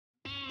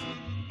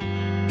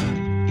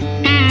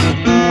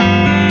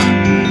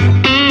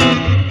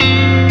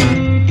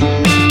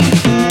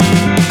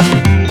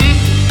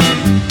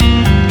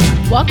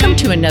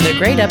to another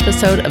great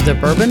episode of The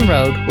Bourbon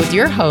Road with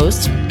your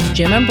hosts,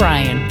 Jim and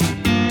Brian,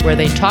 where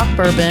they talk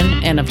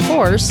bourbon and, of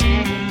course,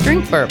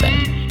 drink bourbon.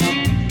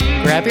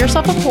 Grab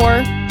yourself a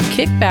pour,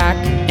 kick back,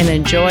 and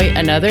enjoy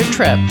another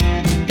trip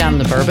down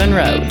the Bourbon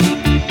Road.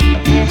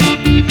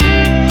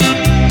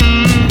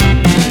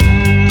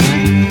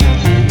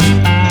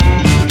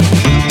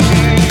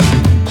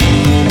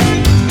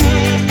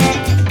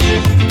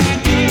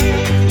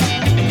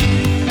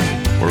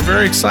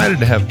 Very excited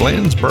to have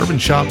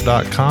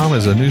Blanton'sBourbonShop.com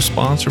as a new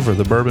sponsor for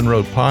the Bourbon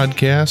Road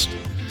podcast.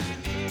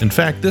 In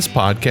fact, this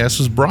podcast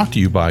is brought to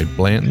you by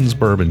Blanton's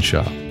Bourbon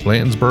Shop.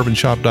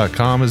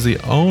 Blanton'sBourbonShop.com is the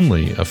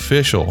only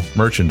official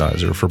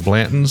merchandiser for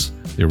Blanton's,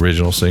 the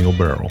original single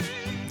barrel.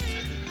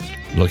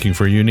 Looking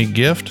for a unique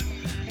gift?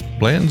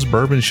 Blanton's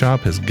Bourbon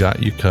Shop has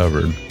got you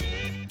covered.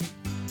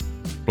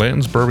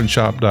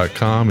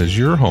 Blanton'sBourbonShop.com is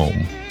your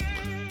home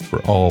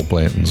for all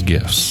Blanton's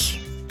gifts.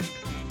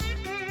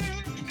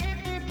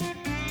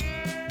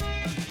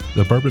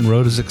 The Bourbon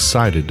Road is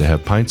excited to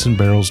have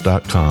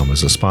PintsandBarrels.com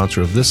as a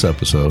sponsor of this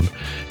episode,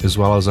 as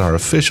well as our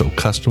official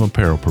custom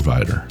apparel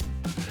provider.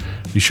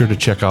 Be sure to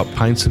check out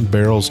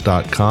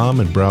PintsandBarrels.com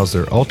and browse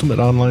their ultimate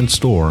online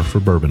store for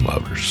bourbon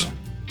lovers.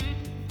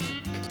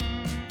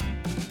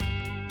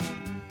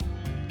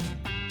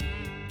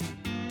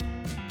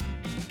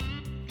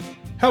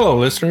 Hello,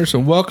 listeners,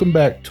 and welcome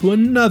back to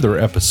another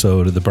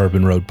episode of the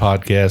Bourbon Road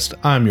podcast.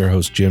 I'm your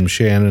host, Jim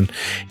Shannon,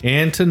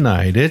 and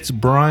tonight it's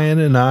Brian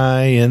and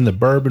I in the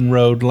Bourbon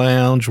Road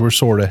Lounge. We're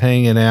sort of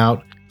hanging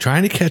out,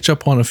 trying to catch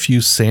up on a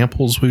few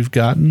samples we've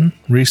gotten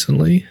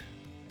recently.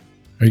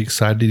 Are you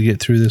excited to get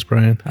through this,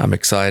 Brian? I'm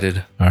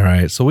excited. All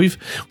right, so we've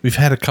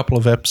had a couple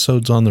of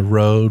episodes on the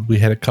road. We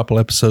had a couple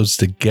episodes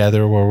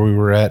together where we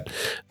were at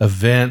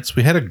events.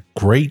 We had a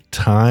great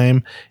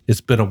time. It's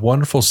been a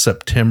wonderful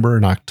September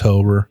and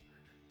October.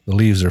 The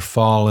leaves are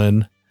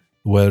falling.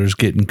 The weather's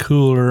getting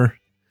cooler.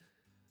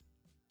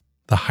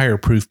 The higher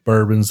proof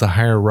bourbons, the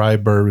higher rye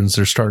bourbons,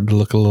 they're starting to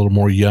look a little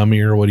more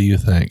yummier. What do you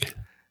think?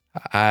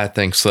 I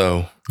think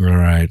so. All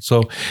right.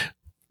 So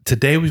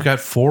today we've got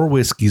 4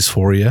 whiskeys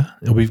for you.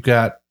 And we've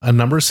got a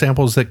number of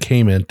samples that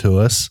came into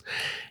us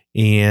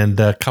and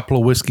a couple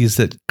of whiskeys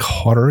that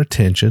caught our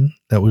attention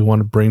that we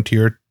want to bring to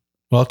your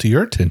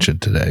attention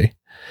today.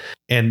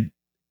 And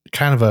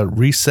kind of a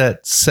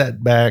reset,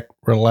 set back,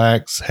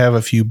 relax, have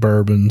a few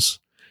bourbons,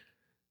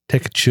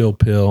 take a chill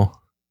pill,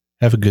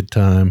 have a good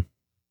time.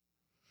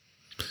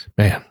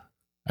 Man,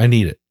 I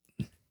need it.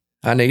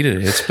 I need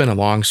it. It's been a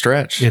long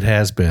stretch. It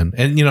has been.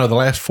 And, the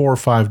last 4 or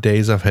 5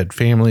 days I've had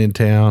family in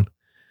town.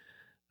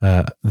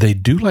 They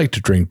do like to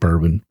drink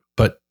bourbon,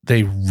 but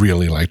they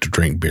really like to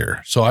drink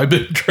beer. So I've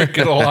been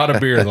drinking a lot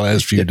of beer the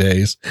last few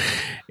days.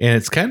 And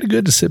it's kind of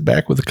good to sit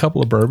back with a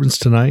couple of bourbons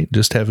tonight,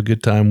 just have a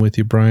good time with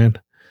you, Brian.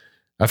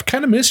 I've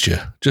kind of missed you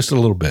just a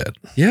little bit.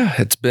 Yeah,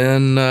 it's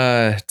been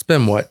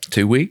what,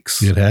 2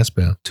 weeks? It has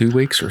been 2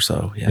 weeks or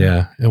so.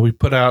 Yeah. And we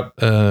put out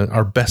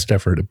our best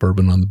effort at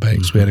Bourbon on the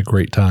Banks. Mm-hmm. We had a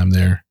great time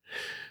there.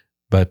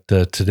 But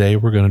today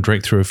we're going to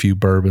drink through a few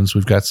bourbons.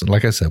 We've got some,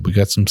 like I said, we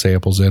got some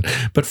samples in.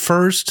 But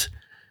first,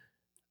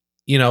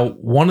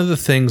 one of the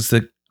things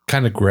that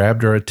kind of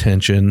grabbed our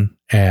attention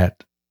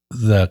at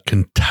the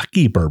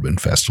Kentucky Bourbon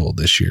Festival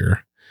this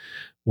year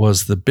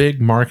was the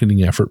big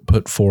marketing effort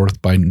put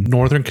forth by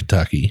Northern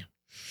Kentucky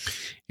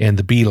and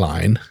the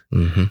Beeline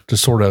to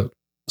sort of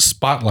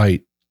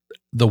spotlight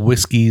the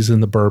whiskeys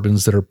and the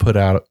bourbons that are put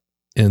out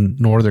in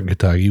Northern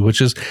Kentucky, which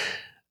is,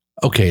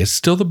 okay, it's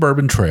still the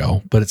Bourbon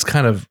Trail, but it's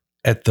kind of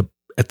at the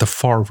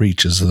far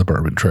reaches of the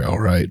Bourbon Trail,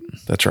 right?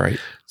 That's right.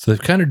 So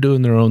they're kind of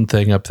doing their own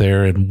thing up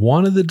there. And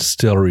one of the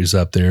distilleries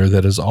up there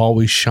that has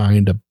always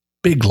shined a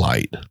big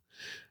light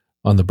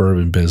on the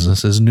bourbon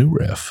business is New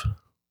Riff.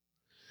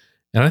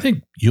 And I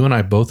think you and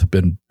I both have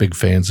been big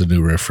fans of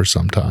New Riff for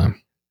some time.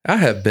 I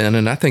have been,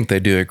 and I think they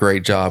do a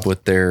great job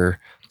with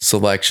their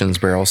selections,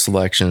 barrel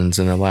selections,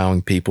 and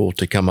allowing people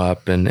to come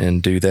up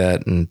and do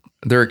that. And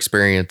their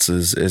experience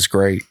is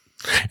great.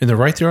 And they're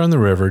right there on the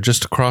river,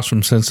 just across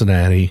from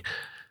Cincinnati.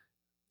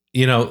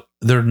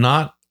 They're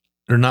not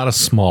a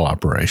small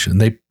operation.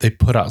 They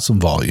put out some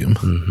volume.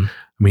 Mm-hmm. I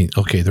mean,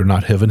 okay, they're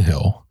not Heaven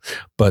Hill,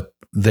 but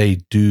they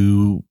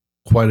do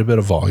quite a bit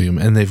of volume,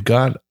 and they've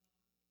got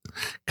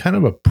kind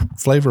of a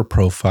flavor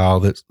profile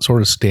that sort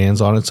of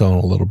stands on its own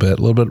a little bit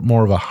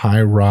more of a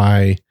high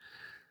rye,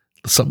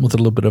 something with a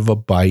little bit of a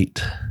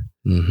bite.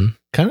 Mm-hmm.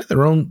 Kind of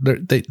their own.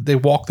 They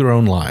walk their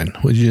own line.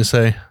 Would you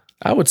say?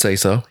 I would say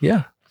so.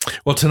 Yeah.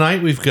 Well,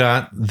 tonight we've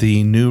got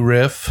the New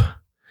Riff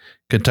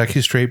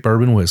Kentucky Straight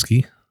Bourbon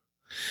Whiskey,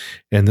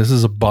 and this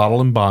is a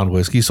bottle and bond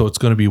whiskey, so it's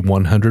going to be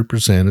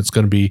 100%. It's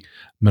going to be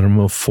minimum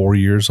of 4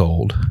 years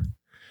old.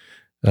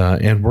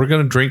 And we're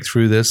going to drink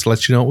through this,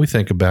 let you know what we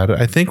think about it.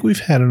 I think we've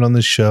had it on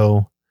the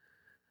show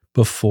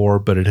before,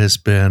 but it has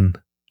been,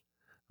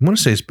 I'm going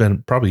to say it's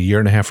been probably a year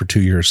and a half or 2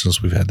 years since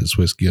we've had this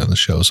whiskey on the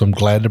show. So I'm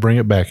glad to bring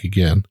it back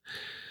again.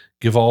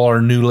 Give all our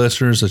new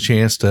listeners a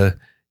chance to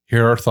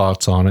hear our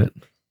thoughts on it.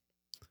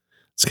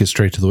 Let's get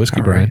straight to the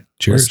whiskey, Brian. Right.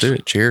 Cheers. Let's do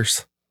it.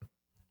 Cheers.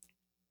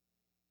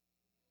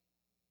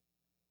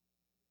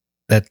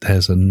 that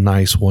has a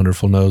nice,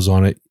 wonderful nose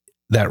on it.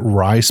 That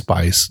rye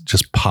spice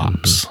just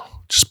pops,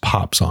 just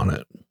pops on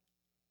it.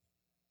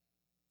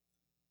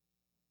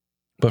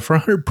 But for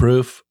 100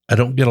 proof, I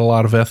don't get a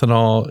lot of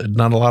ethanol,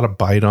 not a lot of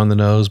bite on the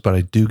nose, but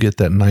I do get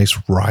that nice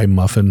rye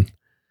muffin,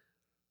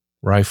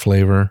 rye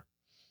flavor.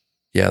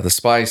 Yeah, the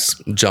spice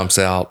jumps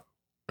out.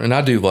 And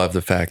I do love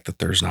the fact that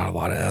there's not a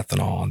lot of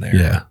ethanol in there.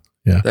 Yeah.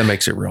 Yeah. That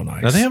makes it real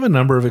nice. Now they have a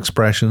number of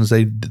expressions.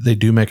 They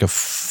do make a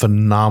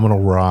phenomenal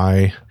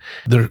rye.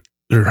 Their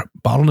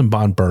bottled and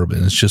bond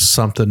bourbon is just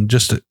something,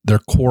 their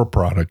core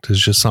product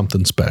is just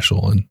something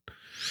special. And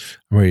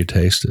I'm ready to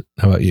taste it.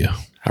 How about you?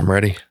 I'm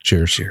ready.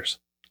 Cheers. Cheers.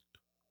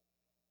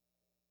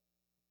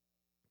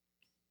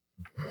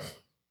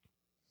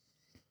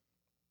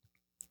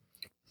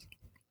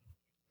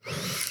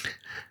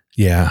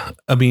 Yeah.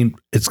 I mean,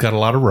 it's got a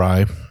lot of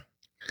rye.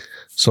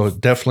 So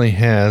it definitely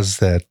has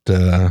that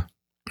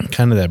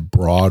kind of that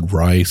broad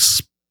rye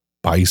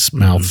spice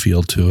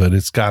mouthfeel to it.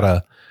 It's got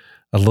a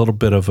little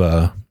bit of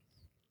a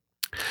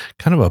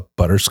kind of a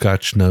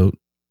butterscotch note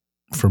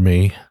for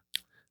me.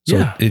 So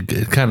Yeah.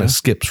 it kind of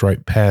skips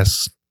right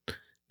past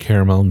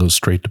caramel and goes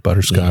straight to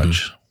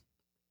butterscotch.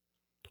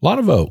 A lot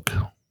of oak,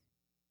 a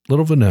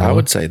little vanilla. I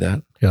would say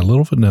that. Yeah, a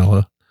little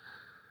vanilla.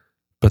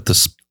 But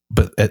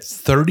at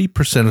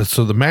 30%,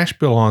 so the mash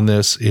bill on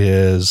this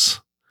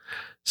is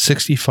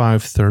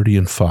 65, 30,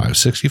 and 5.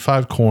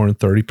 65 corn,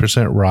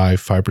 30% rye,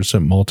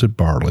 5% malted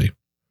barley.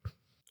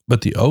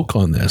 But the oak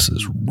on this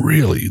is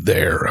really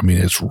there. I mean,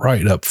 it's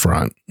right up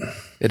front.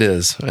 It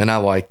is. And I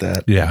like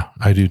that. Yeah,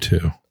 I do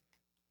too.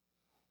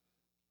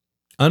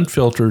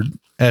 Unfiltered,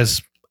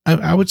 as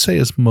I would say,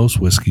 as most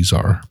whiskeys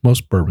are,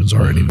 most bourbons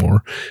are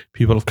anymore.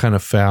 People have kind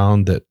of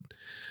found that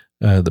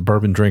the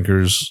bourbon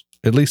drinkers,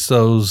 at least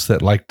those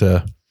that like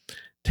to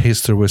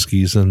taste their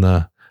whiskeys in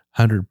the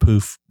 100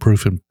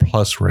 proof and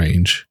plus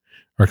range,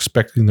 are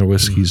expecting their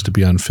whiskeys to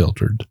be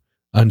unfiltered,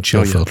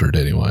 unchill filtered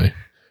anyway.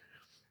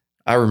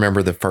 I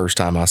remember the first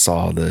time I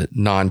saw the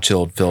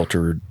non-chilled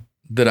filtered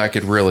that I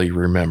could really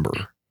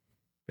remember.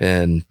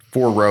 And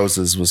Four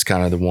Roses was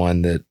kind of the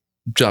one that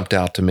jumped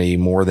out to me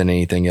more than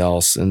anything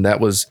else. And that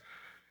was,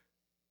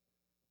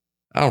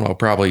 I don't know,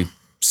 probably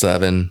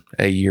 7-8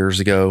 years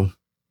ago.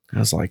 I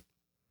was like,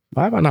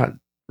 why have I not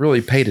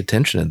really paid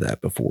attention to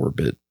that before?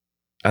 But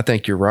I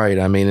think you're right.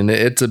 I mean, and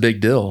it's a big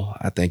deal.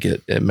 I think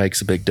it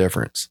makes a big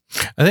difference.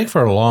 I think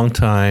for a long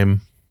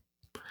time,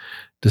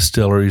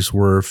 distilleries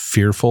were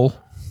fearful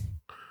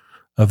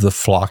of the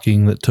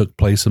flocking that took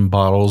place in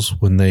bottles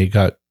when they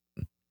got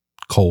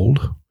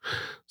cold.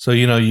 So,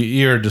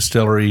 you're a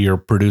distillery, you're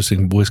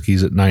producing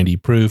whiskeys at 90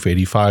 proof,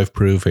 85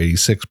 proof,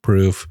 86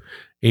 proof,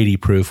 80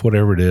 proof,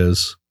 whatever it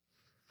is.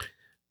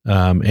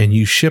 And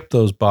you ship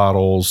those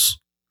bottles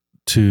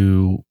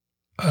to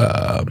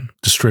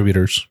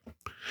distributors.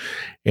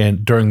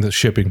 And during the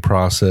shipping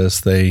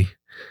process, they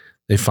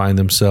find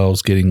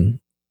themselves getting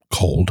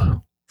cold,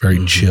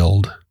 very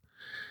chilled.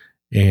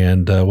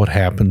 And what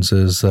happens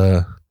is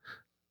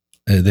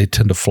they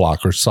tend to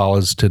flock, or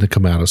solids tend to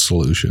come out of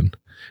solution.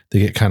 They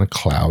get kind of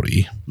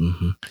cloudy.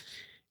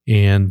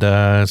 And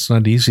it's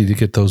not easy to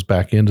get those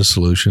back into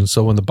solution.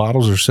 So when the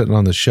bottles are sitting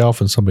on the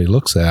shelf and somebody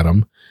looks at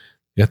them,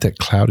 you got that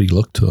cloudy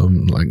look to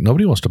them. Like,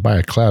 nobody wants to buy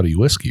a cloudy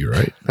whiskey,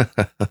 right?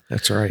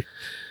 That's right.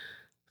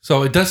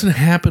 So it doesn't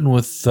happen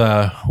with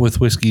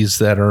whiskeys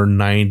that are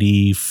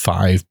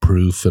 95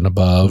 proof and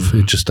above.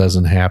 It just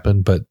doesn't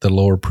happen. But the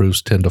lower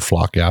proofs tend to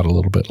flock out a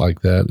little bit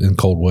like that in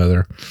cold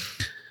weather.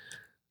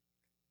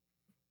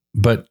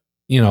 But,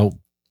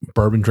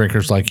 bourbon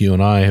drinkers like you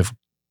and I have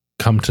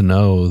come to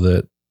know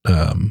that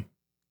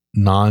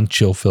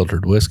non-chill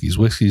filtered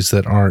whiskeys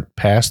that aren't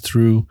passed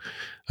through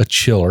a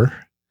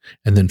chiller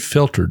and then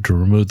filtered to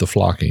remove the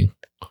flocking,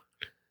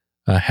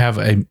 have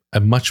a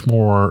much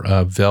more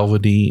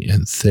velvety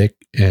and thick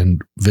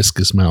and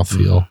viscous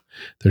mouthfeel.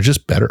 They're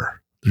just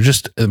better. They're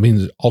just,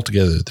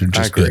 altogether, they're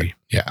just good.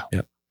 Yeah.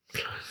 Yep.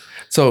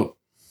 So,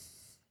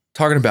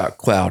 talking about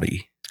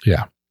cloudy.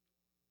 Yeah.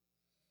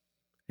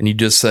 And you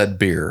just said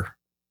beer.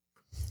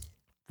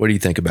 What do you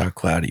think about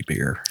cloudy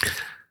beer?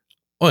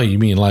 Well, you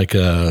mean like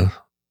an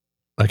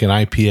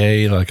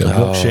IPA, like a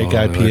milkshake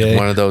IPA?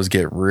 One of those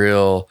get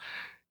real,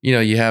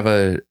 you have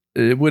it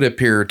would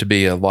appear to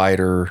be a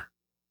lighter,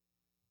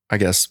 I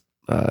guess,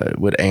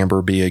 would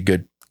amber be a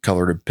good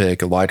color to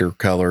pick, a lighter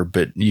color,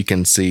 but you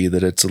can see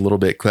that it's a little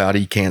bit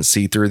cloudy. You can't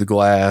see through the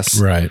glass.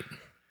 Right.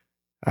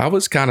 I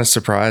was kind of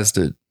surprised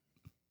at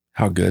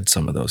how good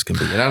some of those can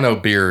be. And I know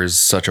beer is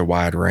such a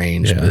wide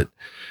range, but,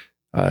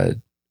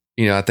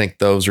 I think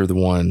those are the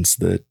ones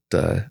that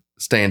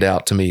stand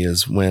out to me,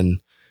 is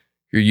when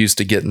you're used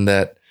to getting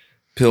that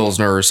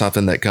Pilsner or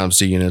something that comes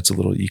to you and it's a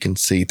little, you can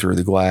see through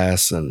the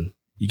glass, and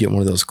you get one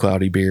of those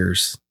cloudy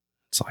beers.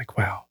 It's like,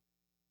 wow,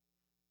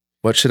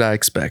 what should I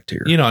expect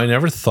here? I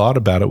never thought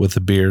about it with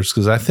the beers,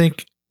 because I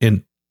think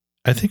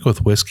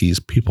with whiskeys,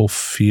 people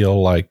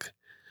feel like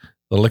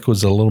the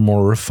liquid's a little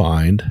more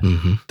refined,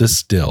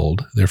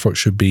 distilled, therefore it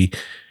should be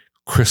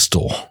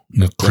crystal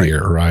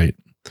clear, right?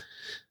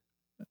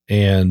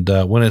 And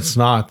when it's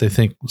not, they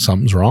think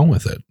something's wrong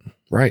with it.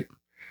 Right.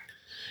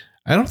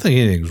 I don't think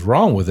anything's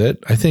wrong with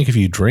it. I think if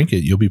you drink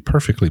it, you'll be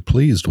perfectly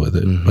pleased with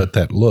it. Mhm. But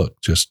that look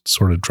just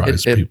sort of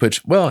drives It people.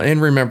 puts, well,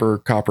 and remember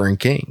Copper and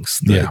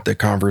Kings, the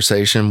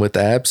conversation with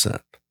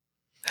absinthe,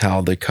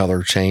 how the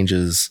color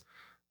changes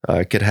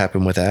could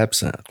happen with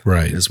absinthe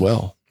Right. as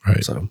well.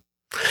 Right. So,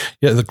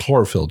 Yeah, the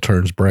chlorophyll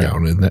turns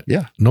brown, and that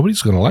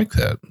nobody's going to like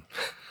that.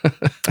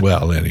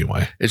 Well,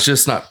 anyway, it's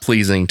just not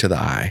pleasing to the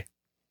eye.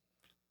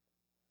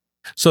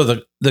 so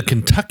the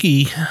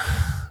Kentucky,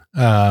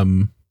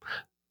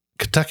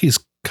 Kentucky's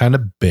kind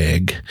of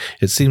big.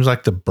 It seems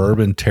like the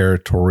bourbon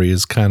territory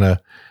is kind of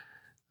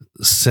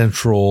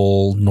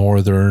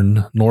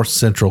north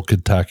central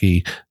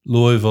Kentucky,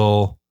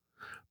 Louisville,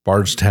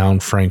 Bardstown,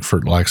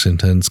 Frankfort,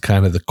 Lexington's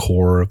kind of the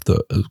core of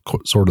the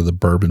sort of the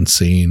bourbon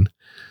scene.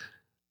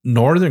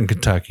 Northern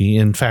Kentucky,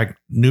 in fact,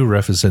 New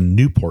Riff is in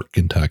Newport,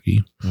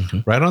 Kentucky,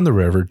 right on the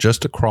river,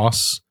 just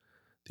across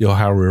the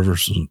Ohio River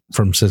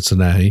from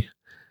Cincinnati.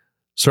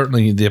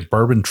 Certainly, the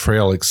Bourbon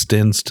Trail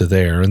extends to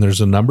there, and there's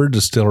a number of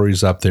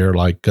distilleries up there,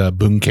 like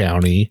Boone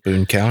County,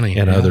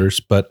 and others.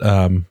 But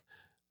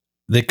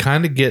they're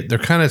kind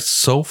of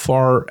so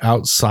far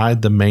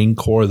outside the main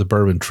core of the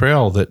Bourbon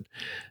Trail that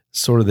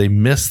sort of they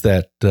miss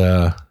that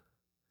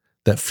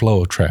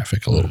flow of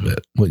traffic a little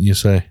bit. Wouldn't you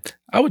say?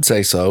 I would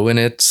say so. And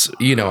it's,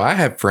 I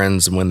have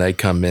friends when they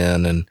come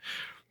in, and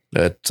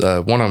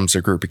one of them's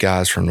a group of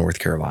guys from North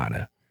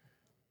Carolina.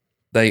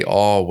 They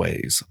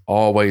always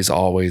go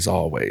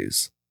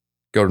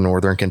to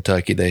Northern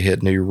Kentucky. They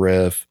hit New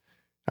Riff.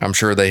 I'm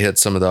sure they hit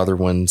some of the other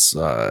ones,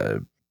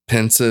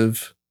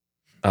 Pensive.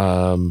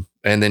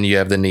 And then you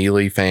have the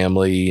Neely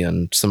family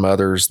and some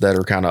others that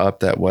are kind of up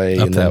that way.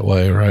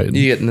 Right.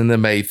 You get in the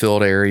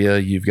Mayfield area,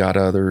 you've got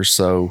others.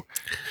 So,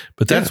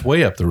 but that's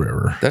way up the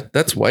river.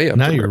 That's way up.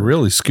 Now the you're river.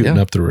 really scooting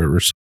up the river.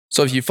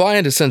 So if you fly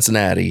into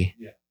Cincinnati,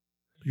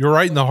 you're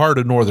right in the heart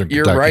of Northern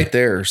Kentucky. You're right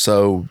there.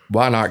 So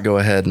why not go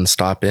ahead and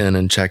stop in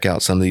and check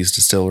out some of these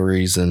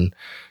distilleries? And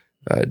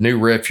New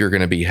Riff, you're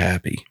going to be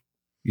happy.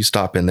 You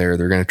stop in there,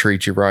 they're going to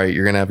treat you right.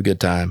 You're going to have a good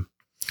time.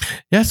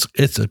 Yes,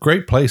 it's a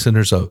great place, and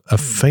there's a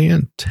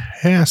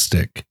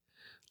fantastic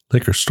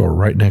liquor store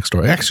right next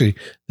door. Actually,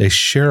 they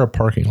share a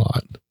parking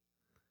lot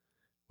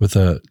with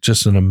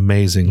just an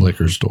amazing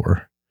liquor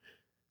store.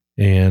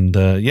 And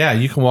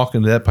you can walk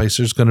into that place.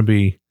 There's going to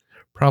be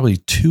probably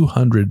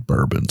 200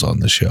 bourbons on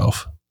the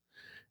shelf.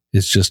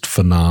 It's just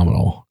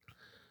phenomenal.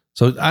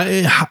 So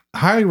I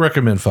highly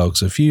recommend,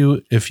 folks, if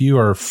you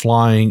are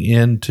flying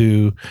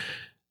into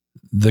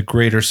the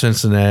greater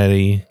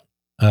Cincinnati,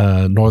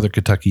 Northern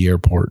Kentucky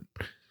airport,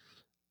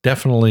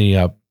 definitely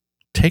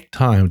take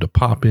time to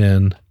pop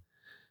in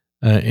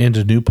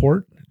into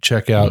Newport,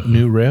 check out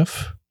New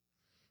Riff.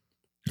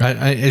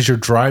 As you're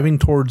driving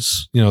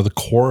towards, the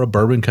core of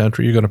bourbon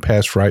country, you're going to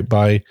pass right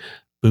by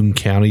Boone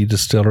County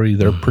Distillery.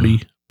 They're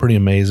pretty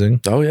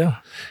amazing. Oh yeah.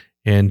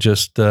 And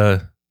just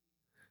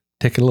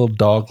take a little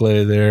dog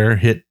leg there,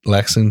 hit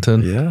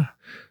Lexington. Yeah.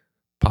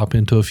 Pop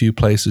into a few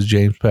places,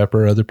 James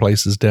Pepper, other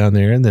places down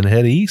there, and then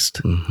head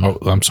east.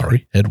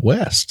 Head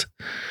west.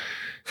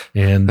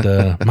 And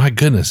my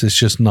goodness, it's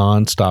just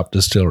nonstop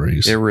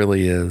distilleries. It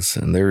really is.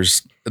 And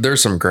there's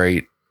some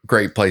great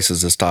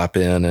places to stop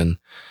in. And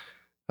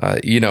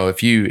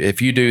if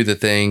you do the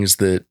things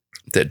that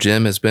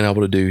Jim has been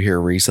able to do here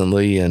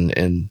recently,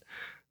 and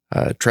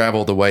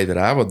travel the way that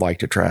I would like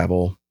to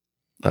travel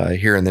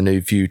here in the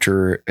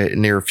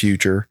near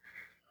future,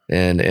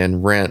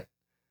 and rent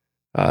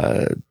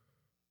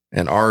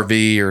an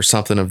RV or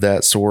something of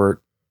that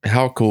sort,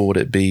 how cool would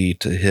it be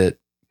to hit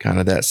kind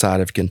of that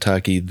side of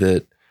Kentucky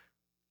that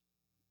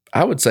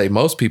I would say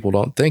most people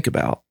don't think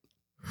about?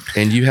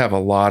 And you have a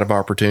lot of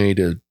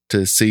opportunity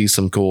to see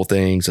some cool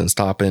things and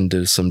stop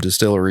into some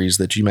distilleries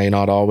that you may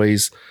not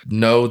always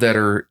know that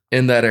are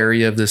in that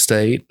area of the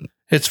state.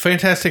 It's a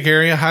fantastic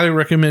area. Highly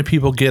recommend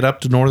people get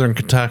up to Northern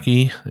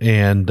Kentucky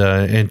and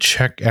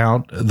check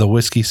out the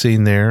whiskey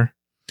scene there.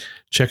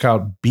 Check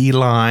out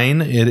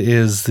Beeline. It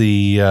is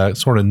the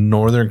sort of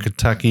Northern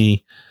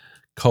Kentucky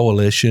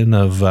coalition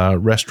of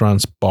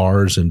restaurants,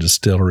 bars, and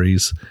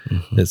distilleries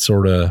that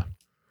sort of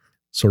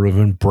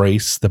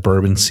embrace the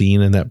bourbon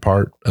scene in that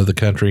part of the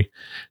country.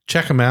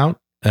 Check them out.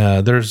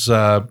 There's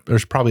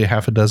probably a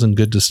half a dozen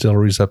good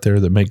distilleries up there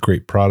that make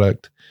great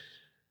product.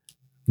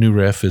 New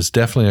Riff is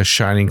definitely a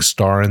shining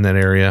star in that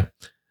area.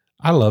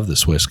 I love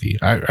this whiskey.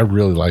 I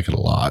really like it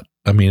a lot.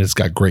 I mean, it's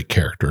got great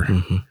character.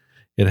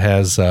 It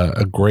has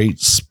a great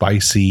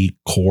spicy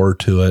core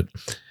to it.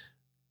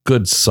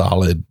 Good,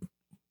 solid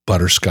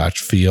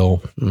butterscotch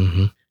feel.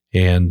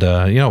 And,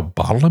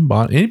 bottle and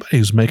bond. Anybody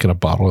who's making a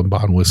bottle and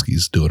bond whiskey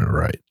is doing it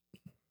right.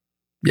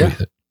 Yeah,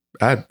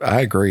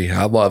 I agree.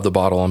 I love the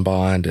bottle and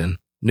bond, and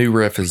New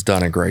Riff has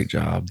done a great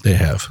job. They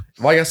have.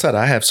 Like I said,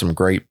 I have some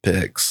great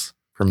picks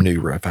from New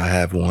Riff. I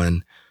have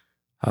one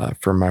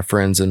from my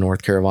friends in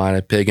North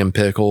Carolina, Pig and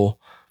Pickle.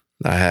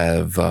 I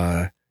have,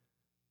 I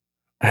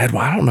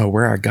don't know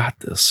where I got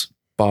this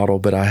bottle,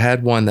 but I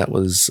had one that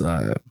was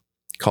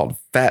called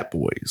Fat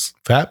Boys.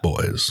 Fat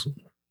Boys.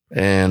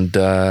 And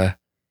that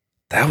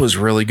was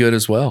really good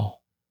as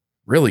well.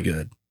 Really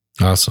good.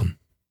 Awesome.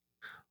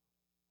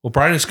 Well,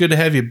 Brian, it's good to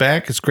have you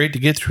back. It's great to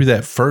get through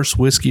that first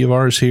whiskey of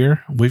ours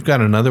here. We've got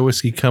another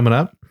whiskey coming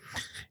up,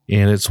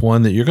 and it's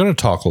one that you're going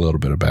to talk a little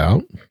bit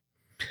about.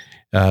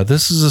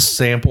 This is a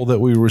sample that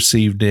we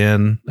received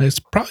in. It's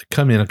probably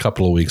come in a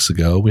couple of weeks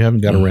ago. We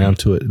haven't got around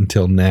to it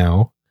until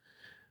now.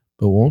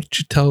 But won't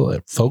you tell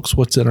folks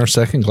what's in our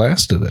second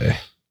glass today?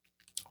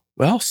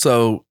 Well,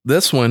 so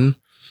this one,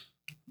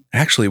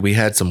 actually, we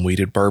had some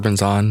wheated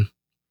bourbons on,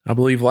 I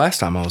believe, last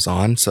time I was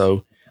on.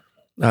 So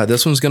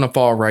this one's going to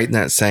fall right in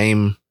that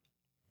same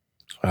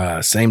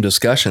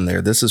discussion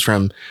there. This is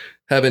from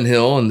Heaven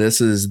Hill, and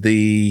this is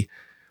the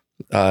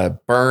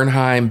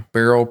Bernheim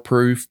Barrel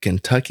Proof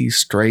Kentucky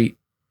Straight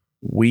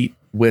Wheat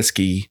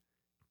Whiskey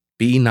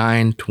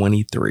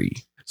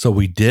B923. So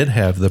we did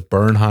have the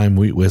Bernheim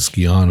wheat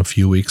whiskey on a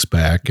few weeks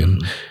back,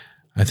 and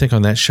I think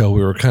on that show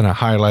we were kind of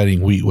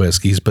highlighting wheat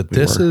whiskeys, but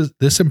this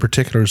in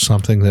particular is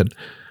something that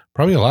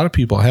probably a lot of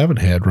people haven't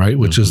had, right?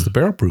 Which is the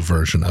barrel proof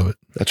version of it.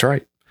 That's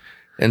right.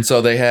 And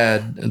so they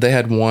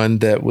had one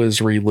that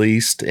was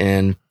released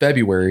in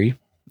February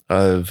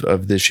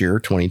of this year,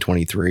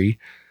 2023.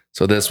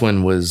 So this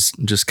one was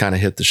just kind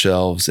of hit the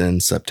shelves in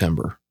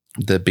September,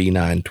 the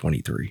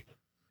B923.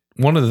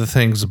 One of the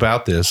things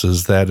about this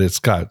is that it's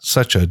got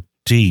such a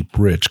deep,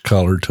 rich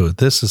color to it.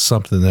 This is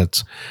something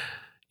that's,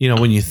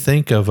 when you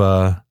think of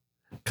a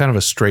kind of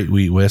a straight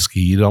wheat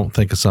whiskey, you don't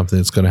think of something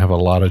that's going to have a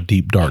lot of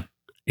deep, dark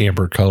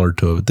amber color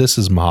to it. This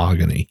is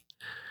mahogany.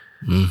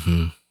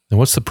 Mm-hmm. And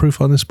what's the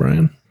proof on this,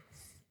 Brian?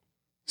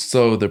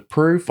 So the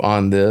proof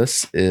on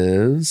this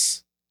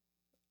is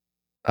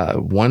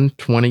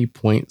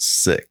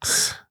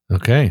 120.6.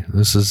 Okay.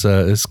 This is,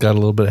 it's got a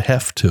little bit of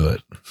heft to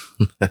it.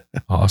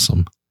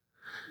 Awesome.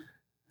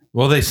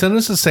 Well, they sent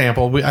us a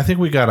sample. I think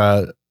we got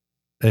a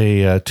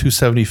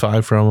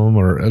 275 from them,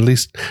 or at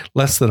least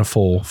less than a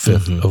full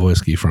fifth of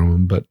whiskey from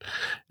them, but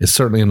it's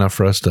certainly enough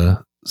for us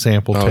to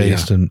sample,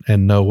 taste,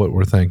 and know what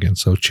we're thinking.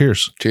 So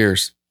cheers.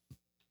 Cheers.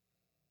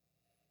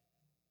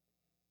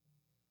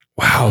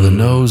 Wow, the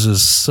nose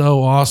is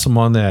so awesome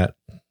on that.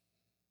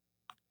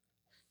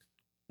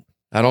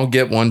 I don't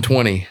get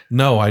 120.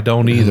 No, I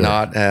don't either.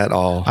 Not at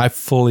all. I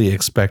fully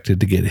expected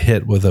to get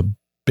hit with a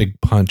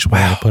big punch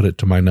when I put it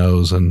to my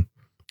nose, and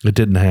it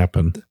didn't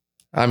happen.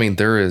 I mean,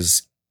 there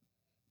is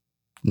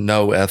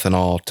no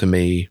ethanol to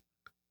me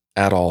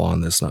at all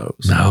on this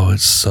nose. No,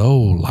 it's so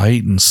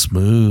light and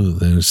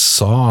smooth and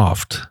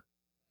soft.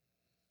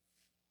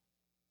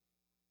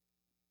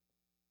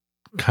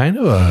 Kind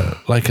of a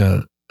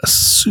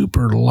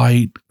super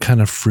light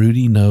kind of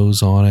fruity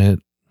nose on it.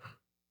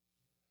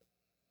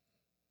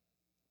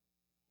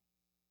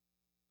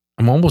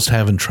 I'm almost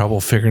having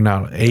trouble figuring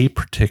out a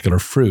particular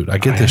fruit. I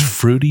get this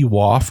fruity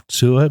waft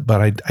to it,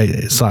 but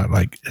it's not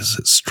like, is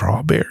it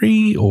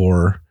strawberry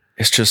or?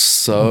 It's just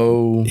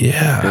so,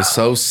 it's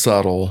so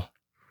subtle.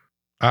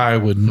 I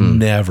would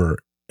never,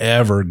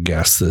 ever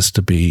guess this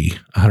to be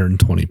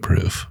 120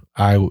 proof.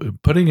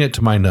 Putting it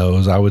to my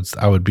nose, I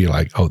would be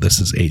like, oh, this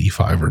is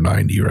 85 or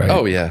 90, right?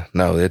 Oh yeah.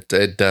 No, it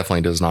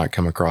definitely does not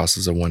come across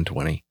as a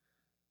 120.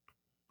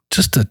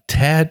 Just a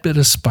tad bit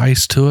of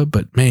spice to it,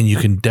 but man, you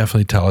can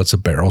definitely tell it's a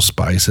barrel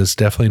spice. It's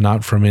definitely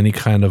not from any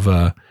kind of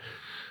a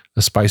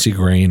spicy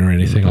grain or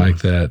anything like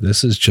that.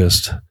 This is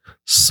just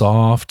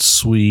soft,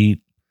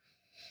 sweet,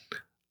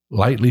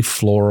 lightly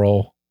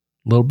floral,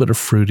 a little bit of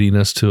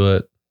fruitiness to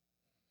it.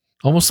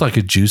 Almost like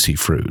a juicy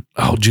fruit.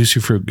 Oh,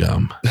 juicy fruit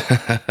gum.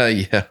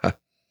 Yeah.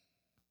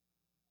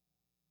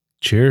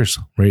 Cheers.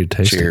 Ready to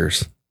taste it?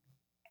 Cheers.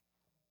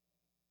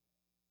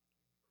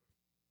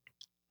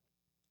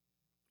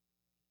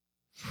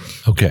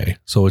 Okay,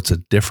 so it's a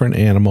different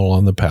animal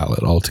on the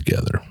palate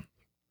altogether.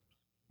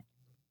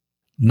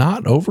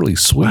 Not overly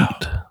sweet.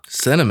 Wow.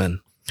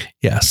 Cinnamon.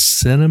 Yeah,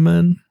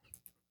 cinnamon,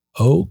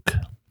 oak.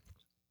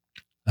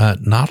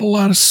 Not a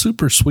lot of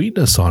super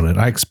sweetness on it.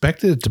 I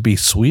expected it to be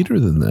sweeter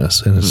than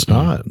this, and it's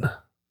not.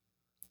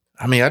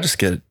 I mean,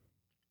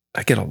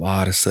 I get a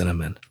lot of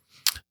cinnamon.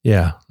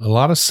 Yeah, a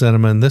lot of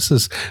cinnamon.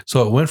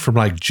 So it went from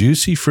like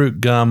juicy fruit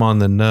gum on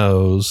the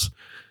nose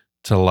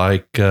to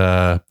like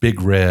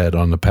Big Red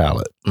on the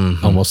palate.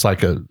 Almost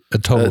like a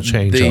total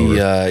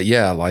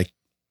changeover. Like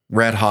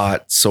Red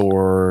Hots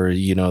or,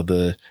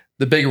 the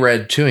Big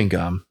Red chewing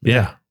gum.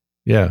 Yeah,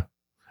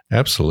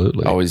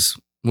 absolutely. Always,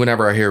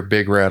 whenever I hear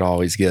Big Red, I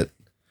always get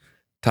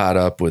tied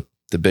up with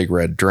the Big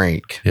Red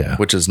drink,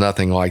 which is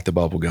nothing like the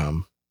bubble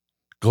gum.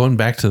 Going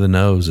back to the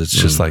nose, it's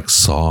just like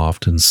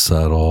soft and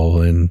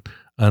subtle and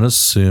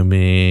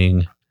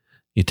unassuming.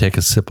 You take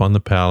a sip on the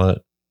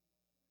palate.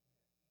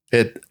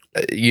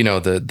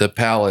 The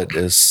palate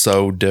is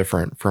so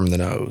different from the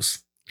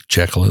nose.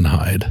 Jekyll and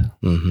Hyde.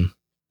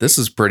 This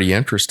is pretty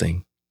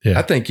interesting. Yeah.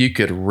 I think you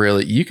could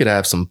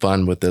have some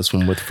fun with this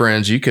one with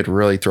friends. You could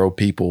really throw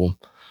people.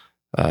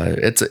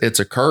 It's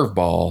a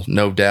curveball,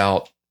 no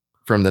doubt,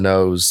 from the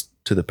nose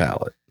to the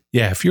palate.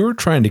 Yeah. If you were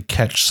trying to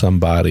catch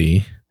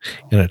somebody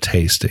in a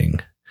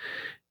tasting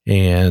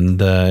and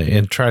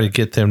try to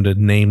get them to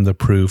name the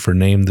proof or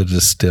name the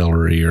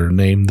distillery or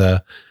name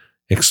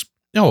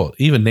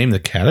even name the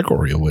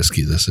category of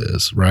whiskey this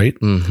is, right?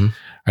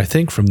 I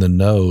think from the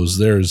nose,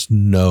 there's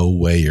no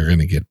way you're going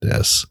to get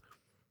this.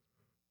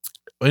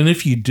 And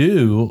if you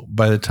do,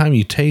 by the time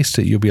you taste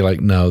it, you'll be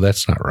like, no,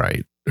 that's not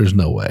right. There's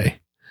no way.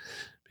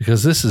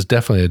 Because this is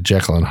definitely a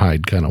Jekyll and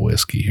Hyde kind of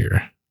whiskey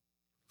here.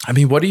 I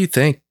mean, what do you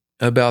think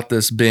about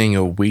this being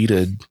a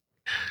wheated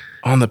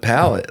on the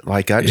palate?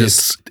 Like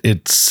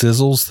it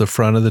sizzles the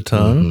front of the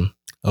tongue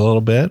a little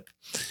bit.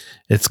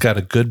 It's got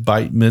a good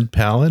bite mid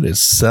palate. It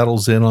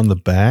settles in on the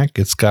back.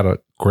 It's got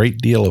a great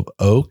deal of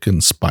oak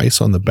and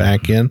spice on the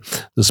back end.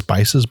 The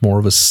spice is more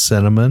of a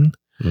cinnamon.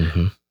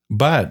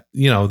 But,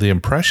 the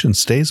impression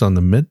stays on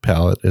the mid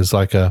palate is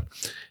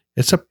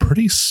it's a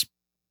pretty,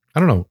 I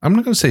don't know, I'm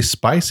not going to say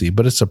spicy,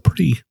 but it's a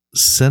pretty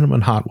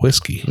cinnamon hot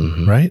whiskey,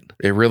 right?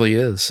 It really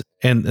is.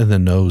 And the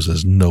nose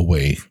is no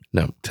way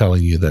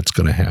telling you that's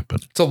going to happen.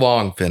 It's a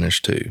long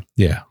finish too.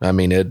 Yeah. I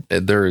mean,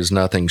 there is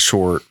nothing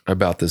short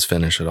about this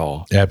finish at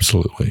all.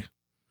 Absolutely.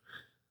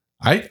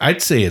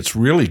 I'd say it's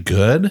really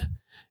good.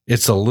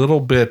 It's a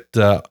little bit,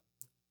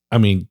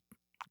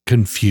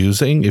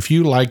 confusing. If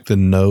you like the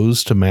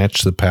nose to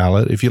match the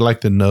palate, if you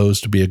like the nose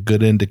to be a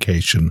good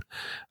indication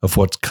of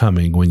what's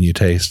coming when you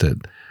taste it,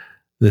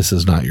 this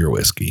is not your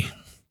whiskey.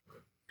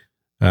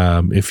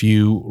 If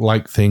you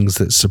like things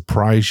that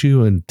surprise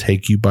you and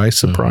take you by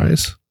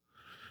surprise,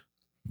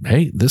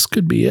 hey, this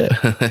could be it.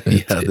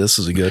 This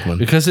is a good one.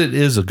 Because it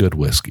is a good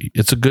whiskey.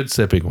 It's a good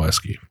sipping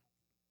whiskey.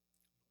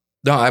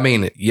 No, I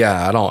mean,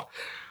 I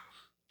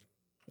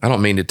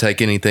don't mean to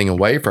take anything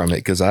away from it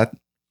because I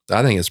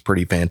think it's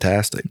pretty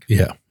fantastic.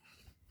 Yeah.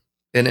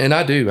 And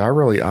I do. I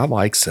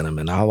like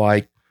cinnamon. I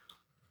like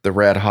the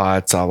red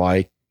hots. I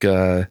like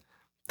the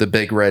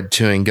big red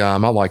chewing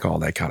gum. I like all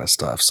that kind of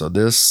stuff. So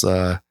this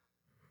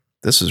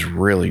is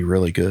really,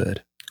 really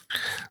good.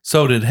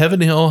 So did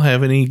Heaven Hill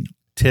have any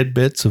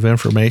tidbits of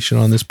information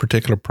on this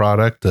particular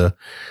product to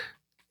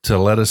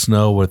let us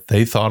know what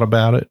they thought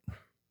about it?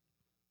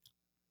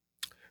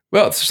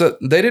 Well, so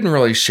they didn't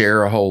really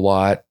share a whole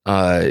lot.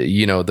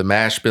 The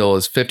mash bill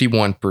is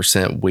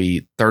 51%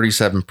 wheat,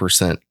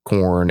 37%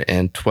 corn,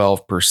 and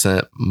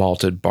 12%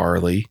 malted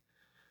barley.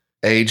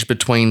 Aged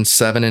between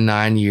 7 and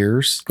 9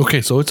 years.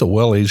 Okay, so it's a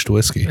well-aged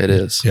whiskey. It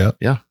is. Yeah.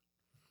 Yeah.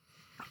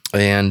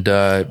 And,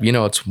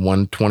 it's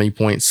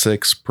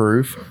 120.6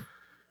 proof.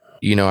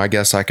 I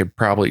guess I could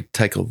probably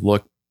take a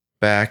look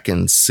back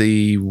and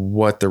see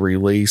what the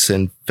release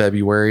in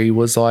February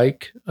was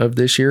like of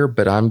this year,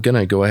 but I'm going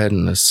to go ahead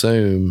and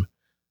assume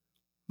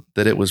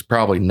that it was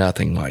probably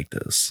nothing like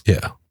this.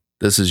 Yeah.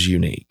 This is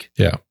unique.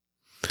 Yeah.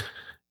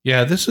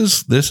 Yeah, this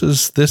is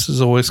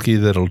a whiskey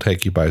that'll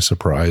take you by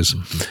surprise.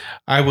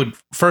 I would,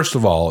 first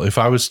of all, if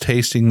I was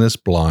tasting this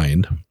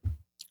blind,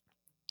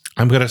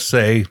 I'm going to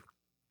say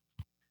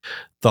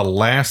the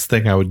last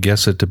thing I would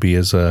guess it to be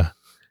is a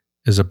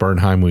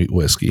Bernheim wheat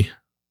whiskey.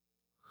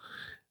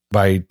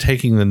 By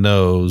taking the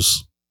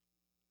nose,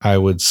 I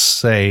would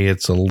say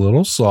it's a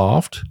little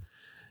soft.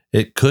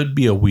 It could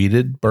be a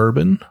wheated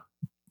bourbon,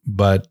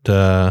 but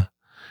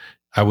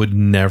I would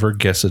never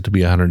guess it to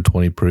be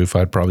 120 proof.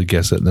 I'd probably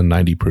guess it in the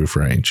 90 proof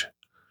range.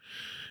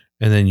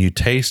 And then you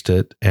taste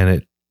it,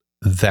 and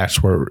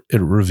that's where it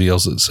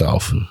reveals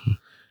itself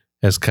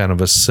as kind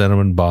of a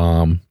cinnamon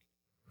bomb.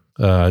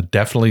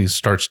 Definitely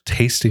starts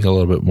tasting a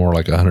little bit more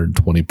like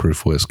 120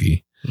 proof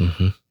whiskey,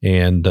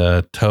 and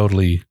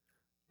totally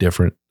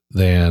different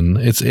than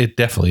it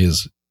definitely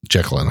is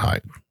Jekyll and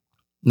Hyde.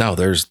 No,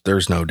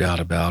 there's no doubt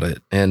about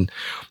it. And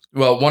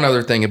well, one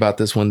other thing about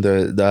this one,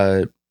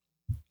 the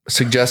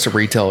suggested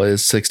retail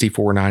is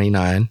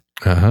 $64.99.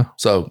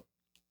 So,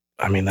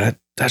 I mean,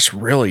 that's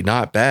really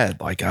not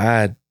bad. Like,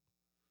 I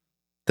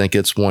think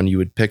it's one you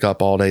would pick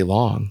up all day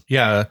long.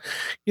 Yeah.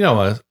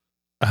 A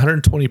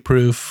 120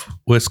 proof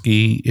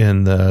whiskey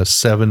in the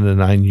 7 to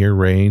 9 year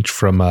range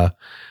from a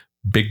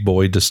big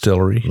boy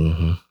distillery,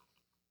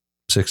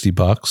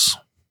 $60.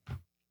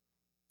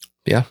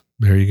 Yeah.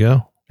 There you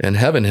go. And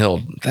Heaven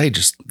Hill, they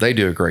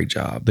do a great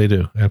job. They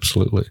do.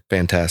 Absolutely.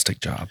 Fantastic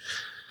job.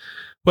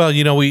 Well,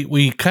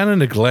 we kind of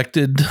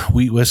neglected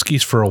wheat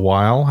whiskeys for a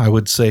while. I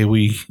would say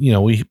we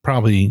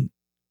probably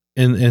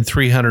in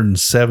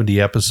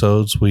 370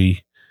 episodes,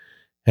 we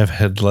have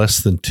had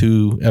less than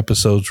 2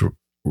 episodes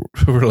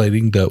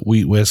relating to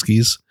wheat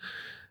whiskeys.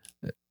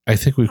 I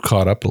think we've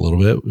caught up a little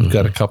bit. We've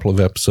got a couple of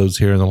episodes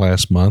here in the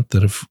last month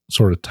that have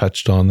sort of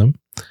touched on them.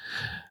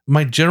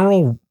 My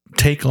general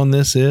take on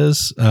this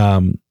is,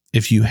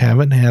 if you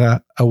haven't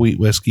had a wheat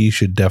whiskey, you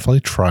should definitely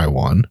try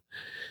one.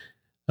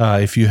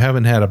 If you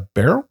haven't had a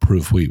barrel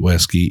proof wheat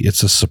whiskey,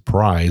 it's a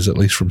surprise, at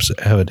least from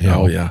Heaven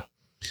Hill. Oh, yeah.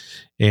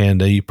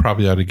 And you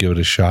probably ought to give it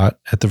a shot.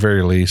 At the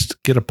very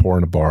least, get a pour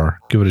in a bar,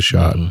 give it a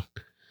shot.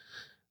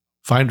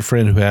 Find a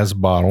friend who has a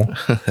bottle.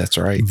 That's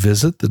right.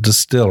 Visit the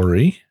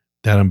distillery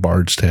down in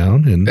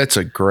Bardstown. And it's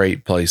a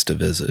great place to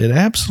visit. It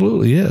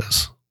absolutely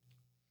is.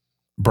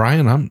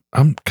 Brian,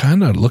 I'm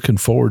kind of looking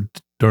forward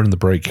during the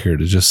break here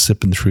to just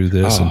sipping through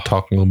this and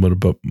talking a little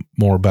bit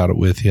more about it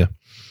with you.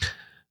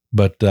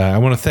 But I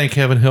want to thank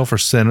Heaven Hill for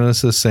sending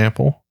us this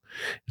sample.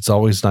 It's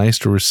always nice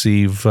to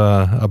receive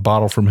a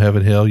bottle from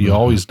Heaven Hill. You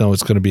always know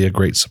it's going to be a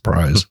great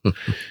surprise.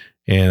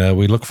 And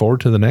we look forward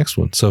to the next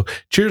one. So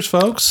cheers,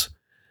 folks.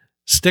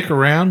 Stick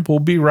around. We'll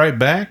be right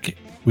back.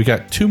 We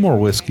got 2 more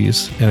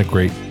whiskeys and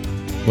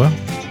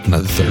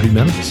another 30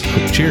 minutes.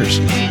 Cheers.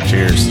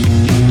 Cheers.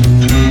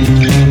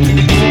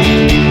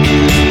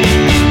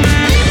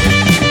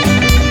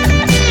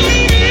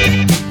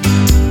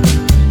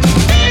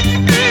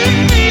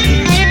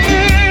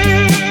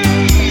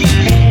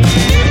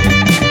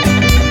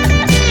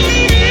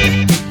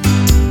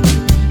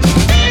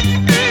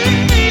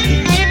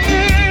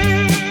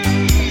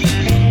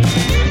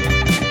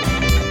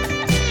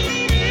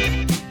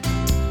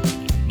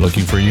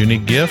 Looking for a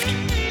unique gift?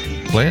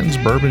 Blanton's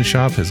Bourbon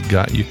Shop has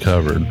got you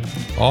covered.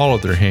 All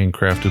of their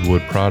handcrafted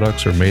wood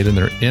products are made in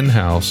their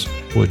in-house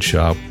wood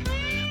shop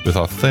with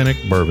authentic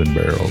bourbon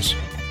barrels.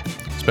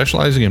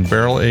 Specializing in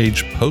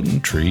barrel-aged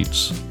potent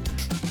treats,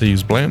 they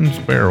use Blanton's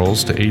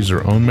barrels to age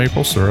their own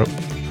maple syrup,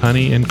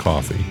 honey, and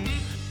coffee.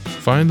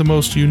 Find the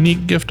most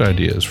unique gift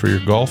ideas for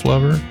your golf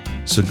lover,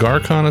 cigar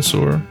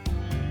connoisseur,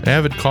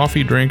 avid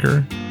coffee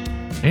drinker,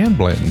 and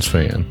Blanton's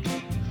fan.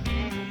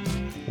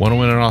 Want to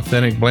win an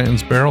authentic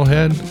Blanton's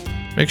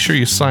Barrelhead? Make sure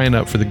you sign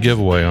up for the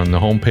giveaway on the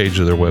homepage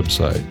of their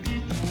website.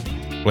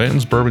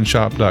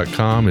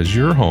 BlantonsBourbonShop.com is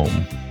your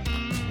home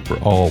for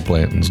all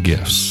Blanton's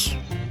gifts.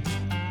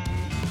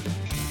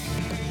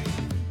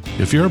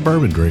 If you're a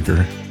bourbon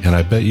drinker, and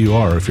I bet you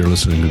are if you're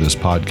listening to this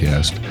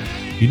podcast,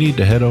 you need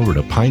to head over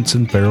to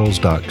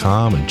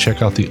pintsandbarrels.com and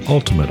check out the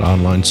ultimate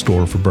online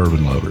store for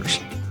bourbon lovers.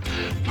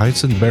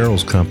 Pints and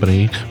Barrels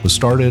Company was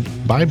started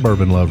by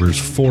bourbon lovers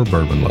for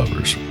bourbon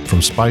lovers.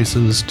 From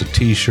spices to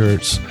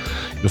t-shirts,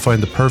 you'll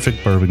find the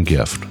perfect bourbon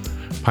gift.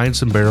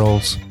 Pints and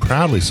Barrels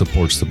proudly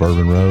supports the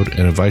Bourbon Road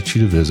and invites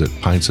you to visit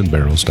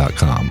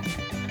pintsandbarrels.com.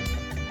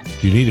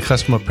 Do you need a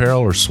custom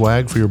apparel or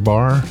swag for your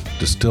bar,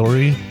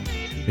 distillery,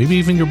 maybe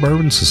even your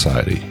bourbon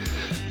society?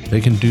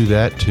 They can do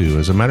that too.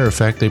 As a matter of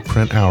fact, they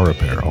print our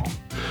apparel.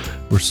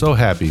 We're so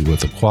happy with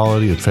the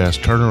quality and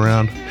fast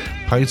turnaround.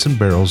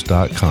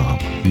 Pintsandbarrels.com,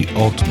 the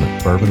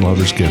ultimate bourbon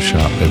lovers gift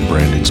shop and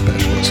branding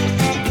specialist.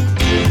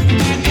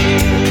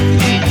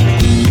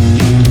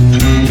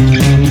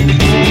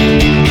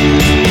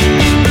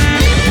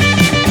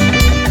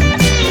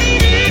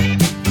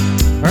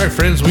 All right,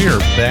 friends, we are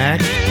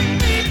back.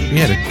 We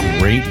had a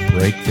great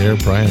break there.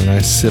 Brian and I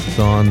sipped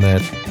on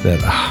that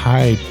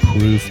high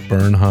proof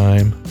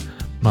Bernheim.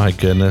 My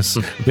goodness.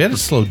 We had to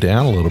slow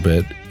down a little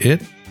bit.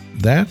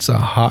 That's a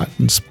hot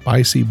and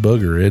spicy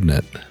booger, isn't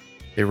it?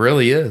 It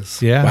really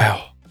is. Yeah.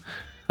 Wow.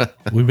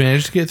 We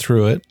managed to get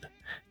through it.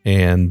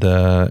 And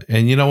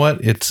you know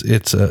what?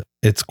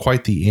 It's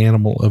quite the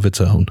animal of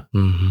its own.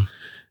 Mm-hmm.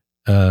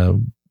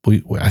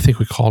 I think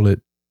we called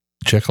it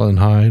Jekyll and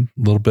Hyde,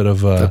 a little bit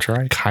of That's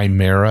right.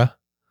 Chimera.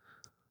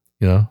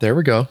 You know? There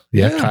we go.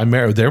 Yeah.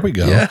 Chimera. There we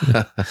go.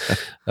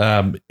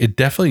 Yeah. It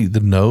definitely, the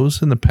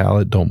nose and the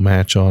palate don't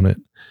match on it.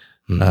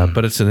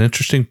 But it's an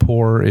interesting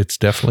pour. It's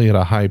definitely at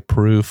a high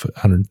proof,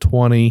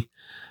 120.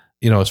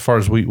 You know, as far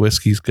as wheat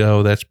whiskeys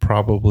go, that's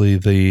probably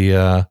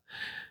the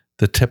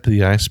tip of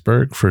the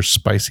iceberg for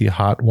spicy,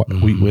 hot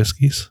wheat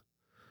whiskeys.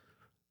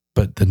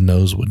 But the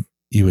nose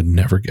you would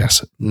never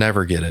guess it.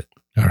 Never get it.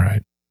 All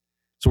right.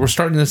 So we're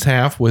starting this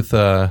half with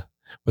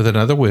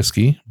another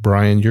whiskey.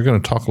 Brian, you're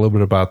going to talk a little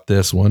bit about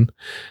this one.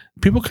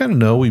 People kind of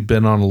know we've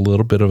been on a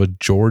little bit of a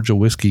Georgia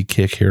whiskey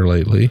kick here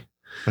lately.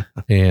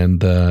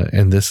 and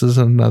this is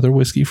another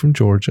whiskey from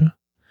Georgia.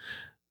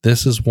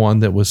 This is one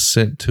that was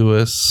sent to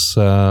us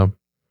a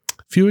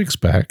few weeks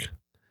back,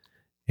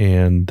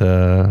 and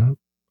I'm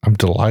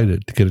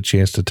delighted to get a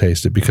chance to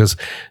taste it because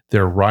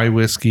their rye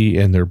whiskey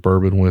and their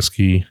bourbon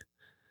whiskey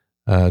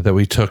that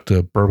we took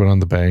to Bourbon on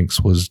the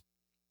Banks was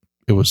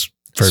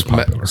very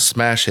popular.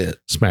 Smash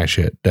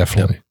hit,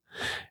 definitely. Yep.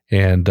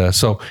 And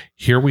so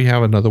here we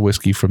have another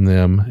whiskey from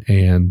them.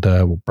 And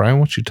Brian, why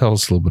don't you tell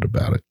us a little bit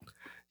about it?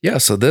 Yeah,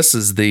 so this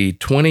is the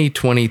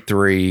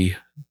 2023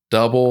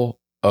 Double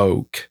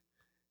Oak,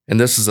 and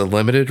this is a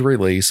limited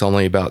release,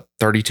 only about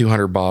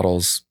 3,200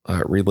 bottles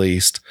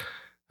released.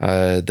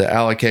 The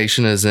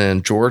allocation is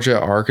in Georgia,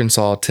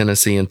 Arkansas,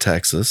 Tennessee, and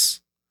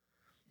Texas.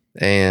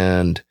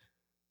 And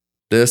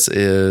this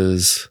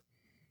is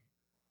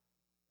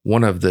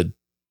one of the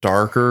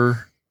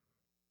darker.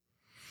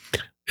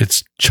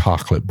 It's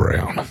chocolate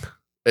brown.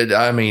 It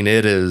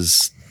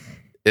is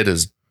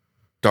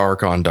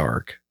dark on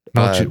dark.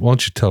 Why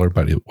don't you tell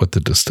everybody what the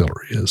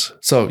distillery is?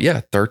 So,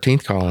 yeah,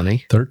 13th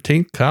Colony.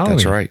 13th Colony.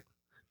 That's right.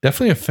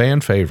 Definitely a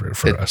fan favorite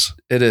for us.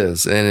 It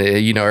is.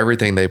 And,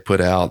 everything they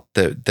put out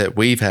that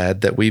we've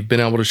had, that we've been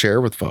able to share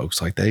with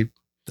folks, like they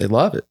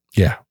love it.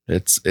 Yeah.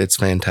 It's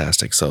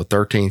fantastic. So,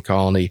 13th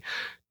Colony,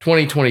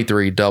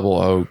 2023 Double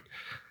Oak.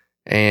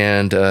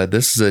 And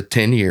this is a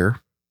 10-year.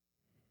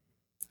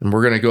 And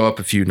we're going to go up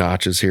a few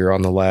notches here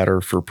on the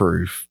ladder for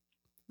proof.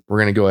 We're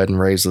going to go ahead and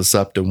raise this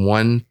up to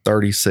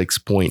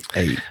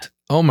 136.8.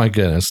 Oh my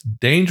goodness.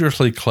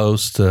 Dangerously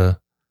close to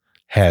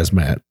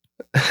hazmat.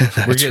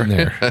 We're getting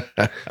there.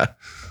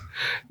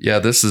 Yeah,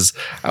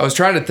 I was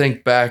trying to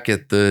think back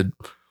at the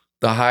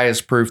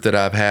highest proof that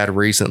I've had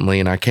recently,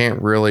 and I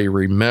can't really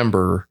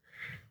remember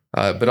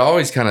But I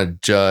always kind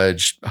of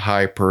judged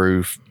high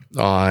proof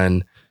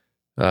on,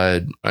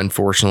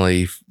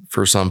 unfortunately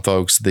for some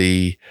folks,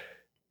 the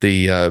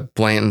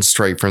Blanton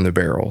straight from the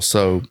barrel.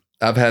 So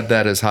I've had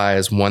that as high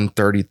as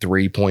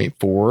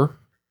 133.4,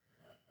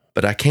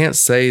 but I can't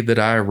say that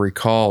I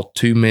recall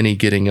too many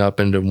getting up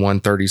into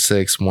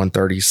 136,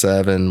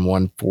 137,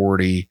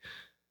 140.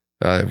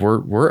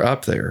 We're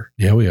up there.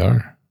 Yeah, we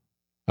are.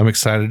 I'm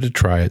excited to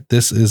try it.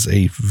 This is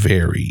a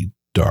very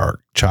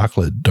dark,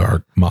 chocolate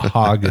dark,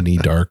 mahogany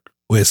dark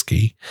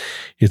whiskey.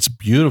 It's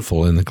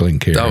beautiful in the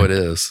Glencairn. Oh, it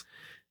is.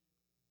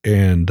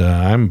 And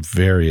I'm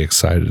very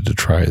excited to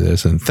try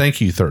this. And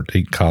thank you,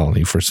 13th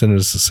Colony, for sending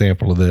us a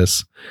sample of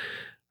this.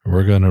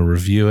 We're going to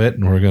review it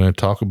and we're going to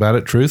talk about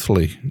it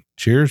truthfully.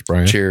 Cheers,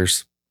 Brian.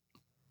 Cheers.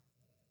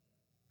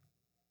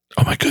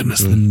 Oh, my goodness.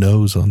 The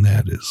nose on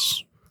that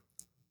is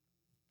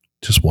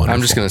just wonderful.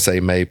 I'm just going to say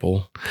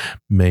maple.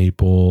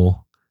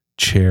 Maple,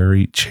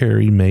 cherry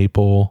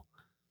maple.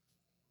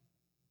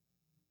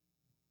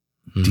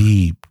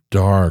 Deep,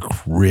 dark,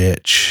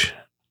 rich.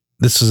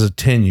 This is a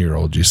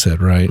 10-year-old, you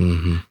said, right?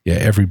 Mm-hmm. Yeah,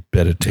 every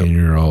bit of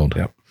 10-year-old.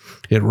 Yep.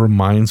 It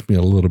reminds me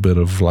a little bit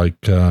of like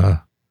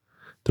the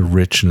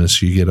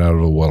richness you get out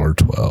of a Weller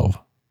 12.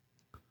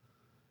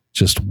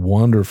 Just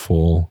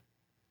wonderful.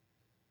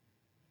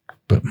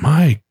 But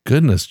my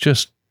goodness,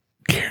 just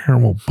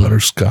caramel,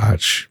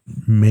 butterscotch,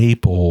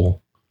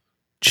 maple,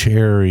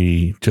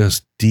 cherry,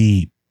 just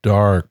deep,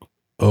 dark,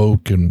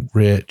 oak and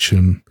rich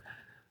and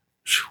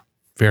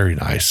very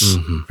nice.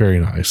 Mm-hmm. Very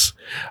nice.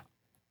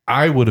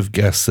 I would have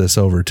guessed this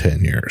over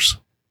 10 years.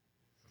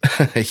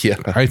 Yeah.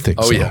 I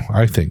think so. Yeah.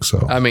 I think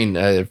so. I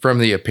mean, from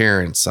the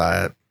appearance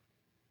side,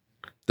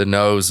 the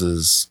nose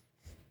is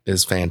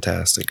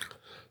fantastic.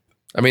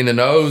 I mean, the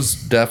nose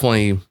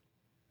definitely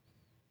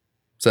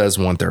says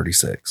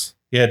 136.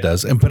 Yeah, it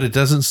does. But it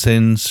doesn't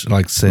singe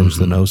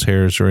the nose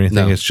hairs or anything.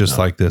 No, it's just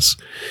like this,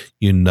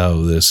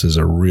 this is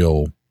a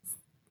real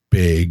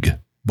big,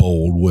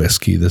 bold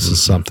whiskey. This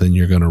is something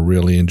you're going to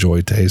really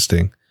enjoy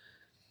tasting.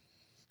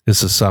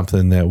 This is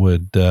something that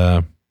would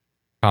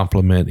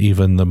complement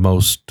even the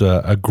most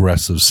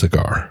aggressive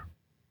cigar.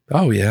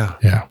 Oh, yeah.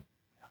 Yeah.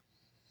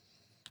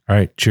 All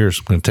right. Cheers.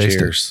 I'm going to taste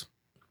Cheers.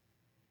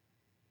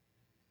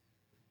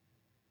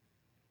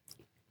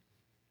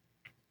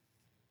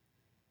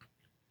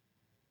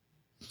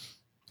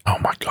 Oh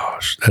my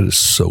gosh, that is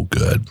so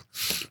good.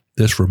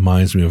 This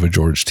reminds me of a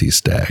George T.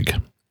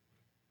 Stagg.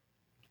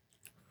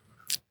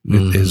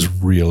 It is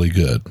really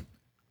good.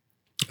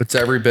 It's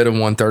every bit of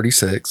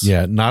 136.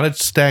 Yeah, not a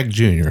Stagg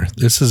Jr.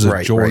 This is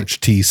a George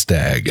T.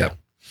 Stagg. Yep.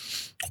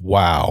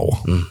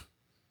 Wow.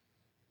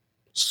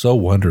 So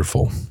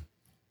wonderful.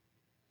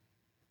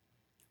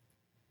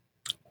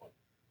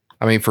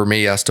 I mean, for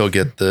me, I still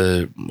get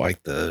the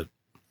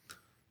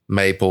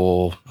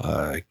maple,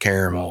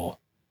 caramel.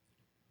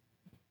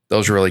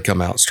 Those really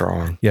come out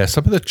strong. Yeah,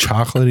 some of the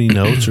chocolatey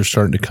notes are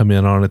starting to come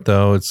in on it,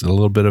 though. It's a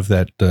little bit of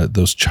that,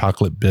 those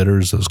chocolate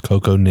bitters, those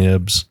cocoa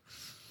nibs.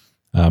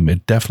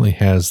 It definitely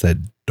has that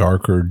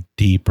darker,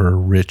 deeper,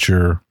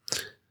 richer,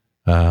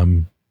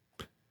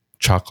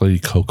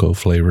 chocolatey cocoa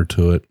flavor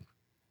to it.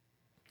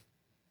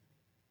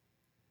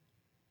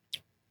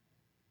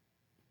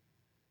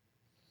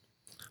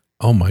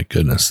 Oh my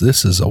goodness,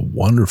 this is a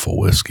wonderful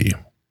whiskey.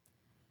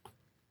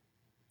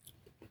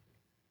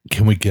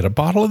 Can we get a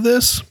bottle of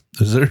this?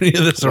 Is there any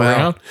of this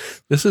around?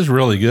 This is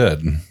really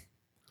good.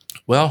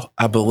 Well,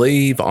 I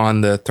believe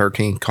on the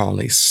 13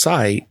 Colony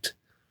site,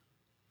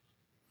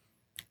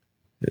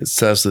 it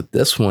says that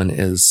this one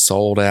is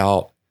sold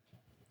out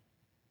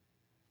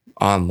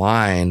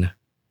online,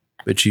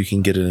 but you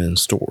can get it in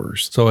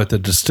stores. So at the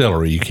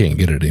distillery, you can't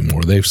get it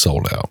anymore. They've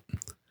sold out.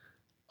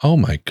 Oh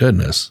my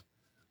goodness.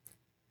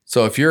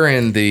 So if you're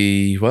in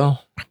the,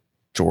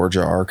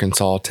 Georgia,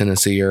 Arkansas,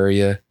 Tennessee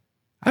area,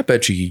 I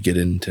bet you could get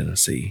it in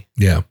Tennessee.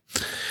 Yeah.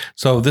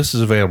 So this is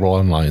available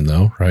online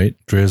though, right?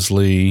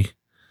 Drizzly,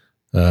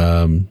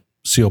 Sealbox.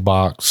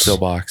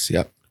 Sealbox,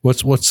 yep.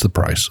 What's the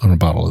price on a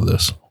bottle of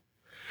this?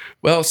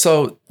 Well,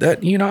 so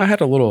that, I had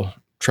a little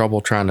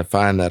trouble trying to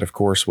find that. Of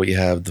course, we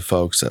have the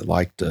folks that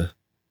like to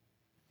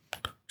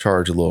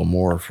charge a little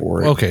more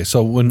for it. Okay.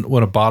 So when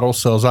a bottle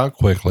sells out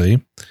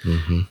quickly,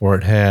 or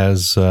it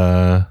has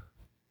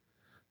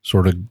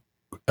sort of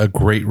a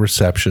great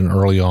reception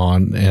early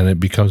on and it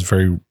becomes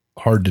very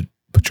hard to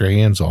put your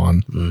hands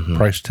on,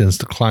 price tends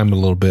to climb a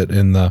little bit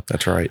in the,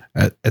 that's right,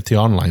 at the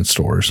online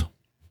stores.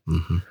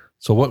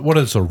 So what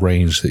is the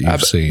range that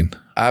you've seen?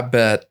 I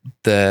bet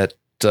that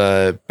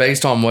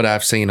based on what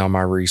I've seen on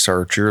my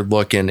research, you're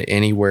looking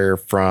anywhere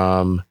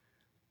from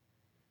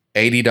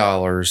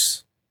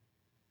 $80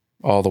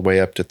 all the way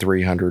up to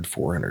 $300,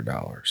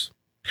 $400.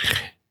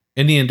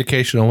 Any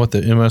indication on what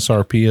the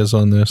MSRP is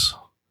on this?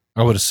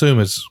 I would assume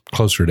it's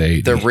closer to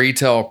 80. The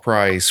retail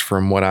price,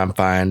 from what I'm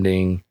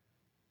finding,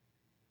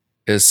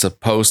 is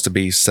supposed to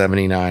be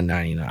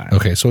 $79.99.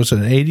 Okay, so it's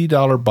an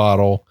 $80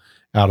 bottle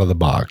out of the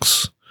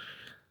box,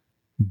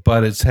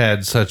 but it's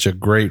had such a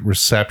great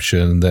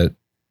reception that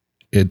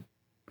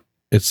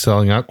it's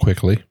selling out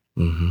quickly.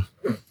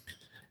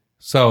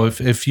 So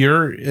if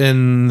you're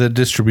in the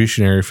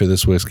distribution area for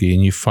this whiskey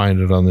and you find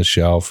it on the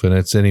shelf and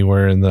it's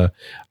anywhere in the,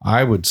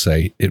 I would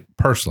say it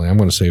personally, I'm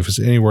going to say if it's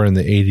anywhere in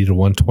the 80 to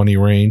 120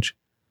 range,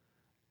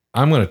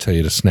 I'm going to tell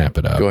you to snap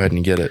it up. Go ahead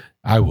and get it.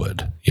 I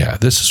would. Yeah,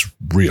 this is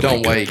really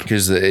Don't good. wait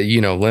because,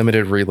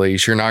 limited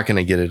release. You're not going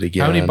to get it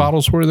again. How many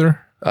bottles were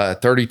there?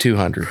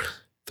 3,200.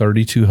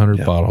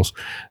 3,200 bottles.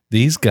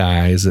 These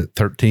guys at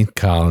 13th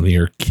Colony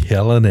are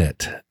killing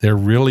it. They're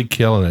really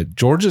killing it.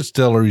 Georgia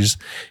distilleries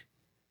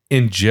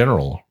in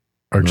general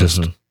are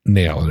just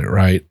nailing it,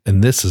 right?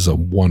 And this is a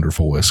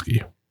wonderful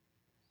whiskey.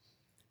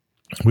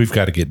 We've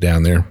got to get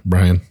down there,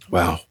 Brian.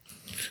 Wow.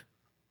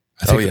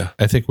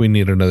 I think we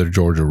need another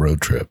Georgia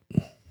road trip.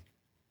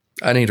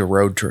 I need a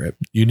road trip.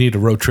 You need a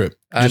road trip.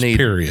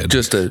 Period.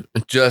 Just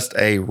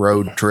a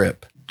road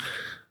trip.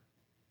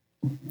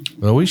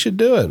 Well, we should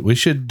do it. We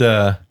should.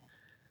 I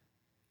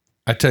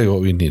tell you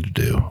what we need to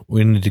do.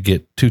 We need to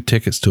get 2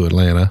 tickets to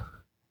Atlanta.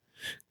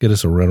 Get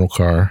us a rental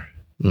car.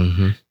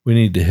 Mm-hmm. We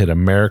need to hit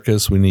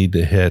Americas. We need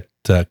to hit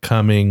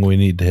Cumming. We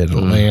need to hit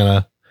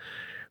Atlanta.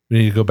 We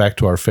need to go back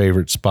to our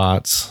favorite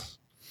spots.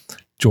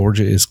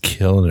 Georgia is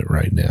killing it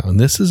right now. And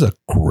this is a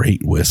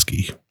great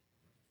whiskey.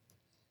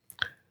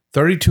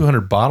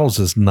 3,200 bottles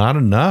is not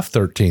enough,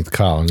 13th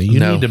Colony. You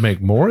need to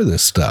make more of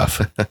this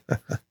stuff.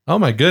 Oh,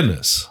 my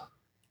goodness.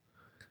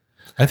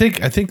 I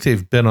think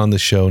they've been on the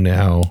show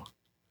now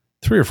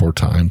 3 or 4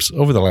 times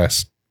over the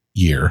last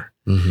year.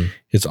 Mm-hmm.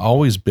 It's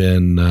always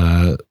been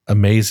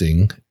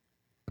amazing,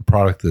 the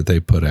product that they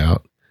put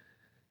out.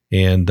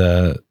 And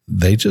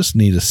they just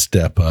need to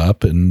step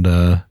up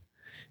and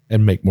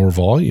make more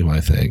volume, I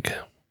think.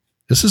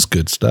 This is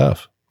good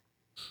stuff.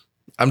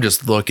 I'm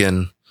just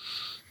looking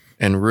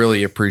and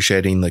really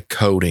appreciating the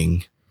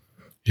coating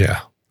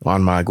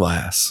on my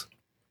glass.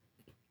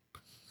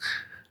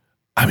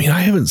 I mean,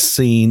 I haven't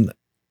seen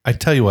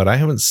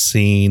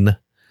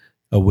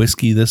a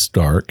whiskey this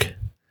dark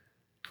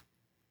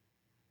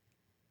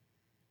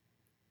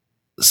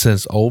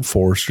since Old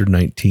Forester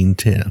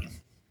 1910.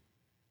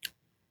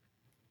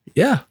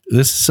 Yeah.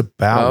 This is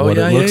about what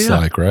it looks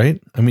like,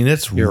 right? I mean,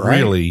 it's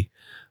really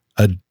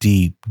a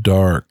deep,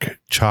 dark,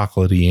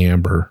 chocolatey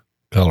amber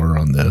color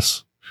on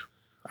this.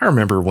 I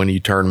remember when you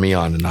turned me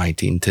on to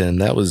 1910.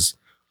 That was,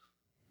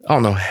 I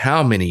don't know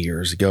how many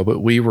years ago, but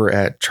we were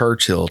at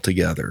Churchill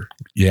together.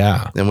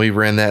 Yeah. And we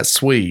ran that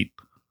suite.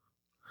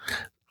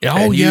 Oh,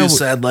 and yeah. You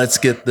said, let's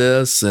get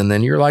this. And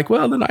then you're like,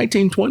 well, the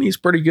 1920 is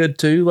pretty good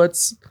too.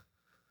 Let's.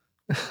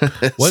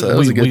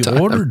 We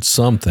ordered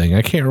something.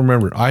 I can't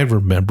remember. I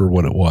remember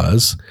what it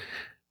was.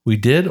 We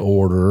did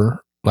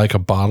order like a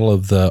bottle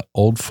of the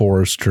Old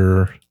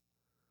Forester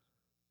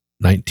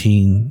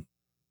 19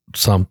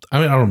 something. I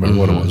mean, I don't remember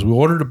what it was. We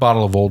ordered a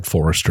bottle of Old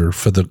Forester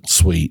for the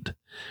suite,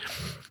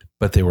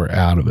 but they were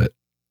out of it.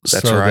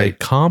 That's so right.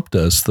 They comped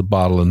us the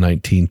bottle of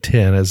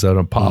 1910 as an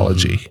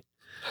apology.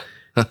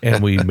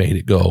 And we made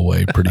it go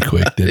away pretty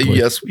quick, didn't we?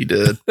 Yes, we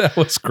did. That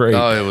was great.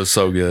 Oh, it was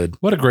so good.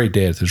 What a great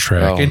day at the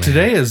track. Oh, and man.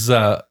 Today is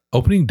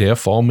opening day of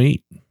Fall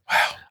Meat.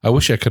 Wow. I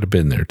wish I could have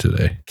been there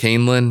today.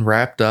 Keeneland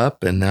wrapped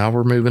up, and now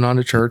we're moving on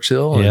to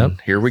Churchill.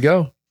 And here we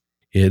go.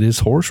 It is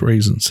horse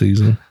racing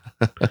season.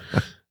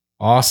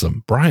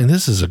 Awesome. Brian,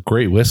 this is a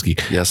great whiskey.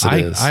 Yes, it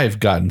is. I have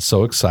gotten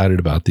so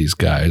excited about these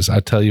guys. I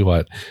tell you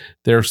what,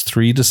 there's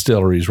 3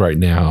 distilleries right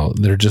now.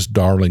 They're just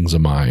darlings of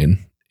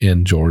mine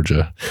in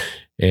Georgia.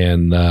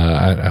 And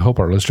I hope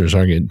our listeners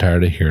aren't getting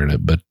tired of hearing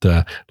it, but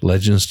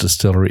Legends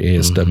Distillery,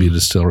 ASW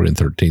Distillery, and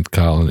 13th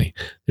Colony,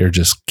 they're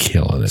just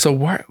killing it. So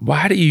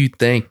why do you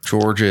think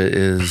Georgia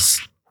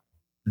is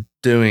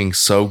doing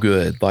so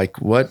good? Like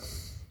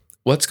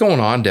what's going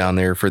on down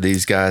there for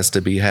these guys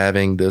to be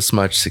having this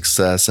much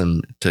success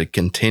and to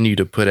continue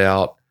to put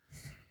out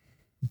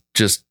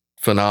just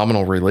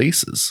phenomenal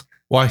releases?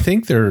 Well, I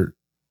think their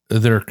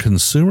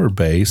consumer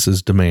base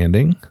is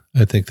demanding.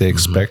 I think they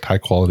expect high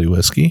quality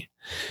whiskey.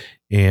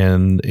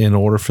 And in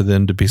order for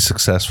them to be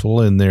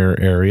successful in their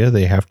area,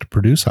 they have to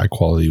produce high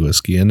quality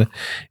whiskey. And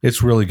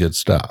it's really good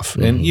stuff.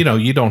 And, you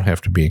don't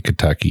have to be in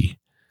Kentucky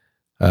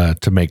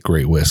to make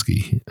great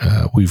whiskey.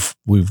 We've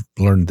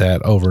learned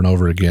that over and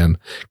over again.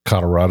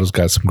 Colorado's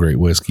got some great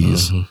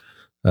whiskeys.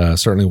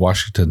 Certainly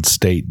Washington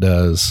State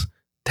does.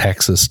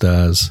 Texas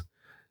does.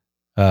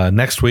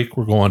 Next week,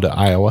 we're going to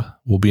Iowa.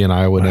 We'll be in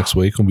Iowa next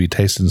week. We'll be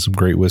tasting some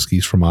great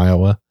whiskeys from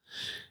Iowa.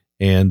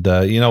 And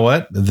you know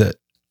what?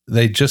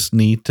 They just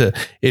need to,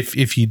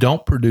 if you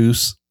don't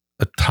produce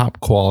a top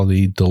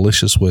quality,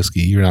 delicious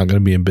whiskey, you're not going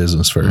to be in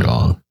business very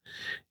long.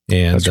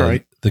 And that's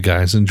right. The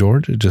guys in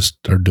Georgia just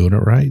are doing it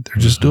right. They're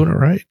just doing it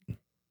right.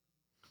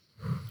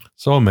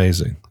 So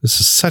amazing. This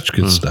is such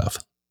good stuff.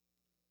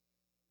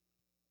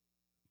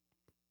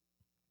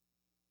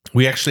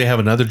 We actually have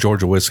another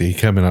Georgia whiskey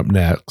coming up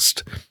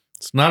next.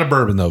 It's not a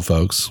bourbon though,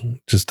 folks.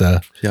 Just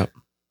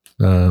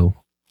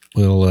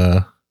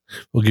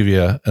we'll give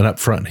you an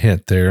upfront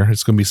hint there.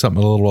 It's going to be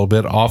something a little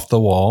bit off the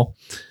wall,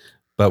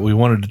 but we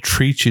wanted to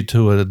treat you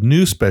to a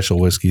new special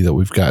whiskey that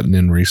we've gotten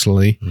in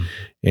recently,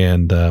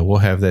 and we'll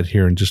have that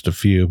here in just a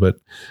few. But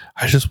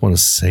I just want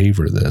to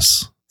savor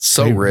this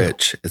So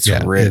rich. It's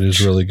rich. It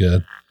is really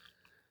good.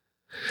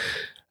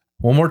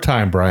 One more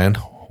time, Brian.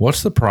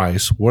 What's the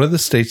price? What are the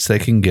states they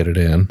can get it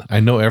in? I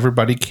know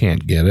everybody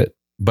can't get it,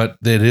 but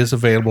it is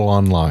available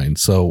online.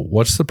 So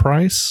what's the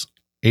price?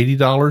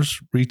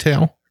 $80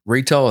 retail?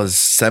 Retail is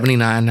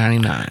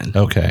 $79.99.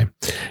 Okay.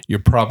 You're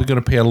probably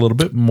going to pay a little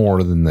bit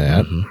more than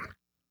that.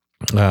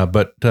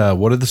 But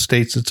what are the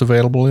states it's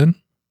available in?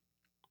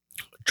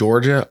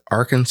 Georgia,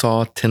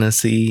 Arkansas,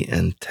 Tennessee,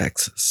 and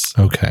Texas.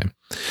 Okay.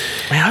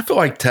 Man, I feel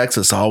like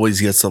Texas always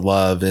gets the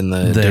love in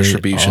the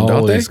distribution,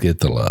 don't they? They always get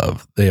the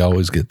love. They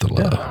always get the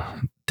love.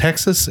 Yeah.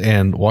 Texas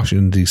and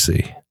Washington,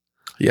 D.C.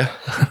 Yeah.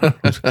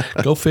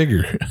 Go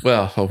figure.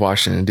 Well,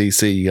 Washington,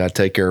 D.C., you got to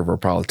take care of our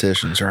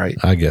politicians, right?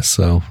 I guess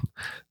so.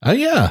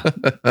 Yeah.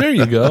 There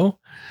you go.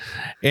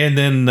 And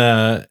then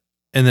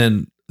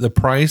the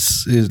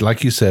price is,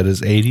 like you said,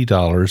 is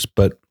 $80.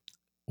 But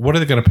what are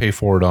they going to pay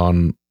for it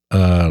on,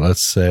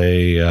 let's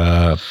say,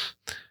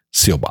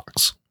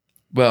 Sealbox?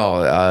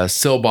 Well,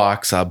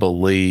 Sealbox, I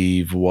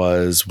believe,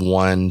 was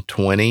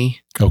 $120.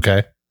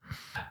 Okay.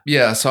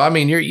 Yeah, so I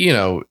mean,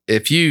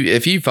 if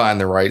you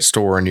find the right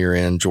store and you're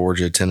in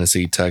Georgia,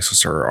 Tennessee,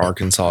 Texas, or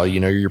Arkansas,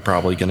 you're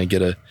probably going to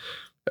get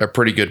a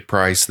pretty good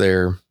price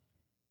there.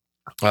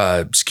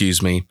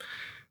 Excuse me.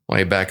 Let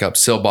me back up.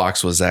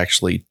 Sealbox was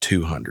actually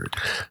 $200.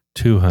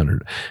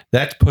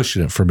 That's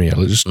pushing it for me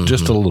just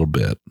a little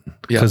bit.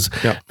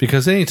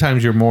 Because anytime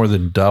you're more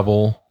than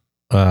double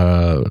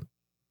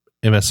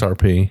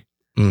MSRP,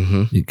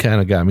 you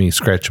kind of got me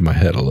scratching my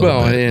head a little bit.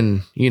 Well,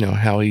 and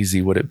how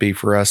easy would it be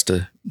for us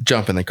to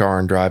jump in the car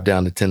and drive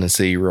down to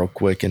Tennessee real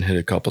quick and hit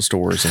a couple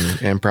stores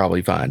and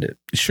probably find it?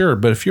 Sure.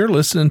 But if you're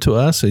listening to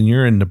us and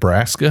you're in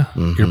Nebraska,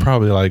 you're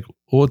probably like,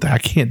 well, I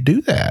can't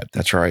do that.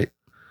 That's right.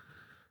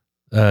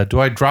 Do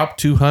I drop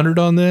 200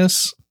 on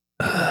this?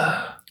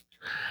 I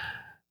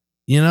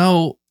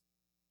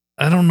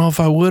don't know if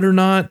I would or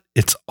not.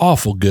 It's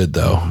awful good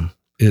though.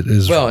 It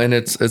is. Well, and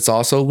it's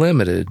also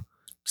limited.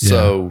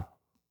 So,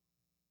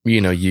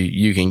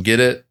 you can get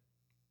it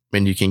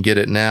and you can get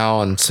it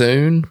now and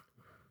soon,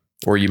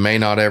 or you may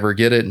not ever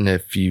get it. And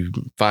if you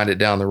find it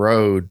down the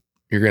road,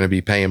 you're going to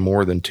be paying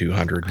more than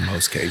 $200 in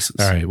most cases.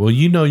 All right. Well,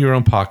 your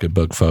own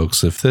pocketbook,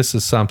 folks. If this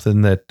is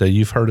something that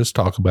you've heard us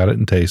talk about it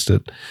and taste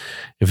it,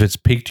 if it's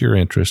piqued your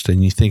interest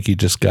and you think you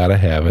just got to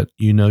have it,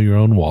 your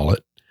own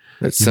wallet.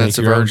 That sense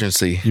of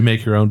urgency. You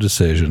make your own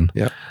decision.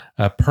 Yeah.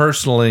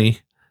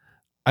 Personally,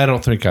 I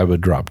don't think I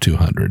would drop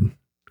 200,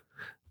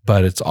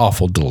 but it's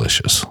awful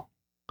delicious.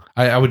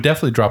 I would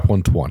definitely drop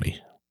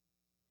 120.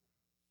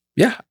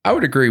 Yeah, I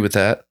would agree with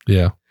that.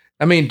 Yeah.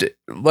 I mean,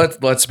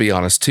 let's be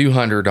honest.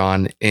 200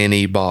 on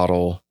any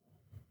bottle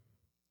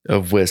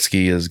of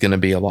whiskey is going to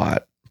be a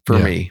lot for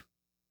me.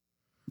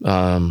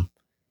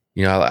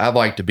 I'd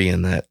like to be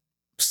in that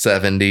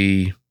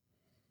 70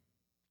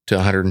 to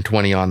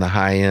 120 on the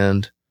high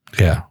end.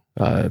 Yeah.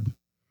 $80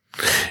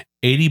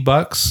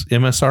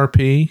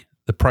 MSRP,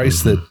 the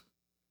price that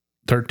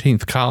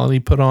 13th Colony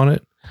put on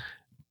it.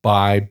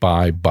 Buy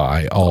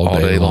all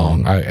day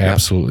long. I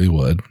absolutely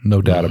would.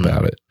 No doubt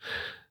about it.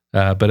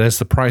 But as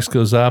the price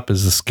goes up,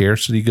 as the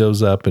scarcity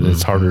goes up and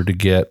it's harder to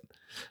get,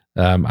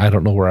 I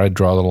don't know where I'd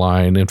draw the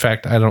line. In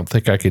fact, I don't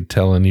think I could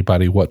tell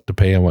anybody what to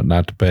pay and what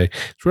not to pay.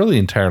 It's really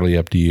entirely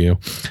up to you.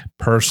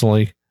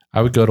 Personally,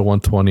 I would go to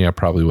 120. I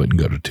probably wouldn't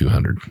go to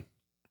 200.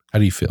 How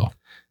do you feel?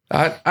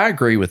 I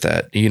agree with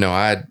that.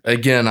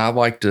 I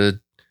like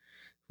to,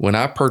 when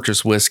I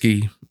purchase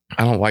whiskey,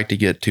 I don't like to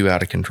get too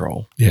out of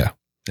control. Yeah.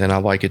 And I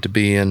like it to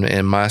be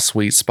in my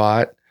sweet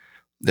spot.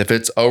 If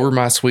it's over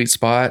my sweet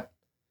spot,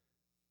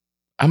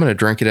 I'm going to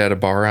drink it at a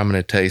bar. I'm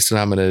going to taste it.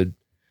 I'm going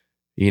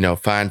to,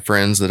 find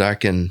friends that I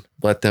can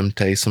let them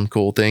taste some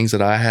cool things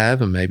that I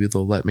have, and maybe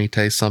they'll let me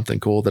taste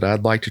something cool that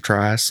I'd like to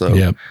try.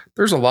 So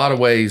there's a lot of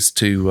ways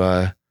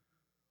to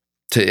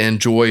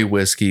enjoy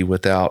whiskey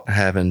without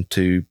having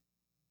to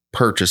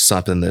purchase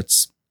something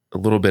that's a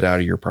little bit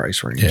out of your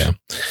price range. Yeah.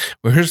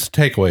 Well, here's the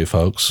takeaway,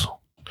 folks.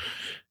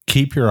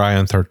 Keep your eye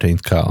on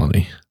 13th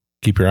Colony.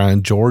 Keep your eye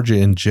on Georgia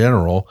in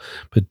general,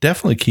 but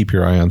definitely keep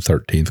your eye on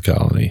 13th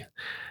Colony.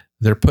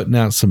 They're putting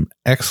out some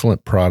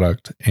excellent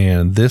product,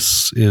 and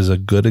this is a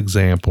good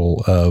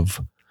example of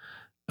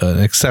an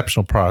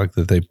exceptional product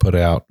that they put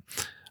out.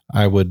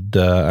 I would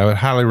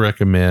highly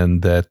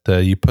recommend that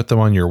you put them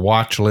on your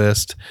watch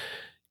list.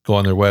 Go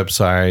on their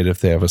website. If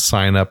they have a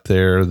sign up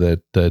there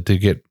that to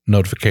get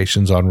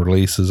notifications on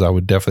releases, I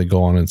would definitely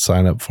go on and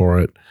sign up for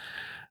it.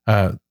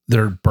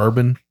 Their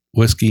bourbon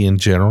whiskey in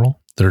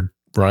general, their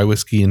rye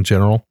whiskey in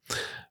general,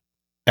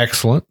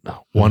 excellent,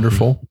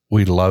 wonderful.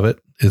 We love it.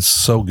 It's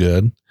so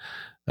good.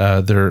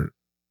 Their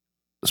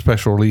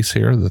special release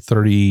here, the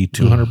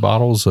 3,200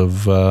 bottles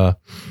of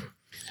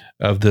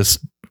this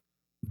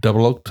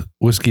double oaked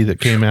whiskey that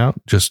came out,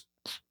 just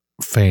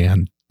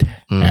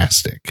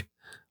fantastic,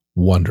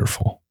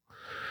 wonderful.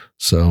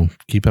 So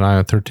keep an eye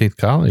on 13th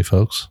Colony,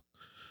 folks.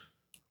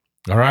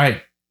 All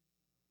right,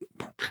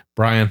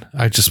 Brian,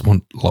 I just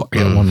want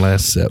one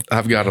last sip.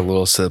 I've got a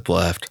little sip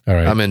left. All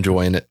right, I'm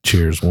enjoying it.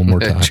 Cheers, one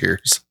more time.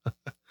 Cheers.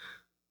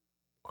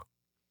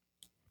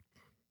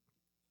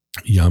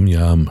 Yum,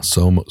 yum.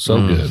 So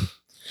good.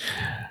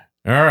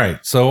 All right.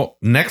 So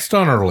next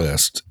on our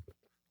list,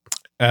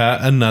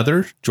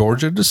 another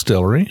Georgia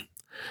distillery,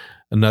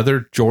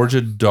 another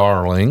Georgia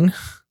darling.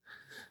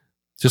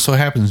 Just so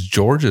happens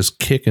Georgia's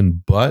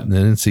kicking butt in the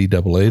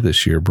NCAA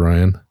this year,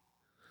 Brian.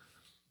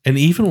 And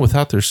even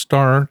without their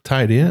star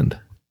tight end.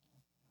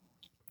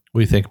 What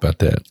do you think about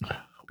that?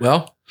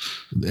 Well,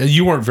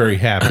 you weren't very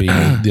happy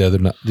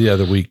the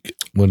other week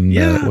when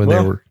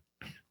they were.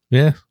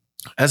 Yeah.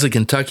 As a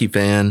Kentucky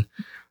fan,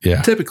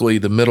 typically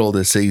the middle of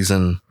the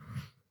season,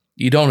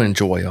 you don't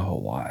enjoy a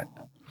whole lot.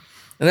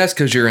 And that's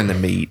because you're in the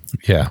meat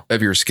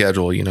of your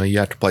schedule. You know, you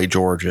have to play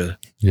Georgia.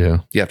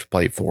 Yeah. You have to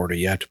play Florida.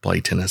 You have to play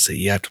Tennessee.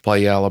 You have to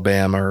play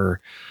Alabama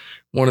or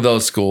one of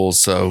those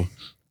schools. So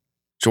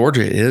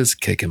Georgia is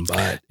kicking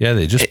butt. Yeah,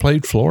 they just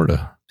played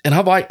Florida. And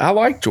I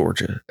like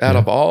Georgia. Out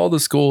of all the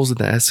schools in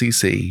the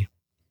SEC,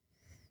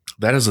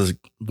 that is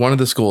one of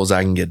the schools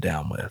I can get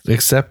down with.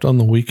 Except on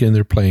the weekend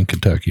they're playing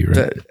Kentucky,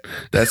 right?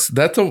 That's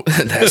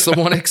the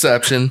one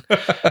exception.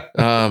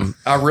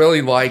 I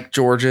really like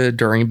Georgia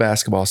during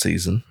basketball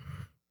season.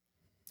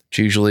 It's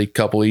usually a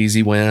couple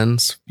easy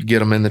wins. You get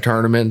them in the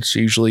tournament, it's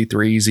usually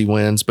 3 easy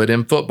wins. But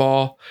in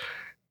football,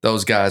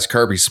 those guys,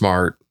 Kirby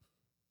Smart,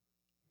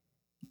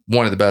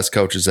 one of the best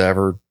coaches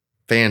ever,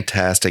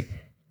 fantastic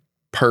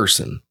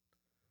person.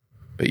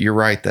 But you're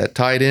right, that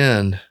tight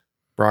end,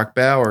 Brock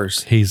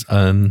Bowers. He's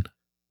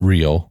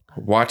unreal.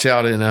 Watch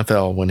out in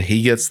NFL. When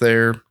he gets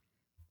there,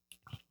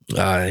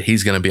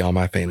 he's going to be on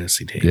my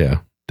fantasy team. Yeah,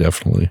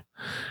 definitely.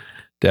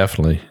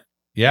 Definitely.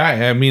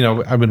 Yeah, I mean,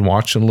 I've been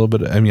watching a little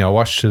bit. I mean, I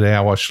watched a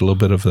little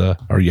bit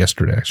of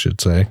yesterday, I should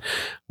say.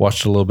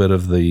 Watched a little bit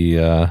of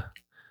the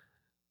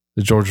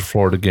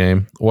Georgia-Florida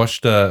game.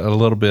 Watched a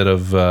little bit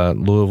of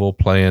Louisville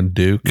playing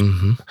Duke.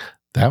 Mm-hmm.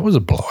 That was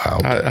a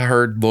blowout. I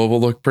heard Louisville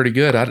looked pretty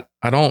good.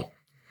 I don't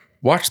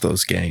watch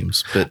those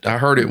games, but I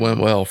heard it went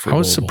well for Louisville. I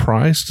was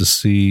surprised to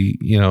see,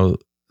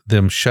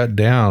 them shut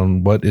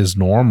down what is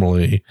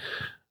normally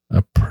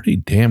a pretty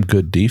damn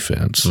good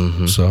defense.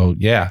 Mm-hmm. So,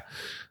 yeah,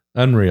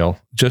 unreal.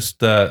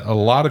 Just a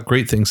lot of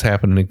great things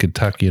happening in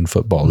Kentucky in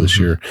football this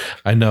year.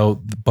 I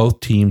know both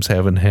teams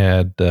haven't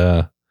had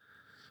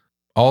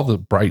all the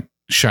bright,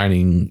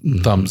 shining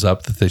thumbs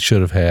up that they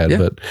should have had,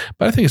 but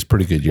I think it's a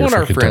pretty good year. One of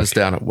our Kentucky. friends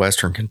down at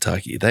Western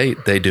Kentucky,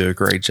 they do a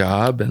great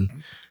job, and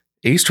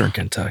Eastern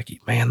Kentucky,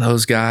 man,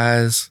 those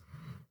guys,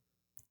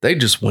 they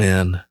just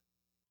win.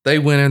 They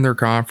win in their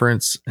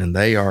conference, and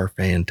they are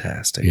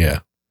fantastic.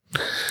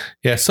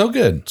 Yeah, so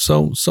good,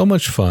 so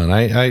much fun.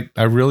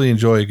 I really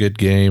enjoy a good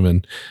game,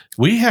 and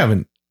we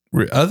haven't.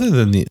 Other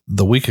than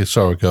the week or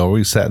so ago,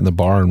 we sat in the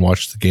bar and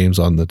watched the games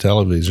on the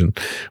television.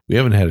 We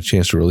haven't had a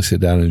chance to really sit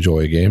down and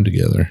enjoy a game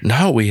together.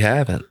 No, we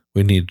haven't.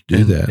 We need to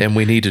do that. And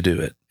we need to do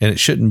it. And it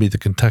shouldn't be the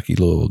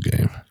Kentucky-Louisville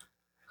game.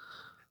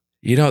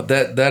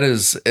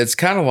 It's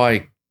kind of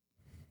like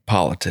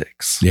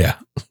politics. Yeah.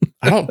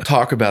 I don't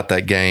talk about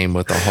that game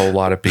with a whole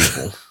lot of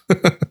people.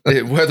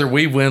 Whether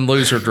we win,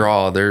 lose, or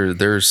draw,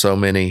 there's so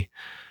many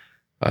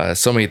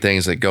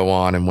things that go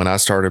on. And when I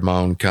started my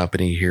own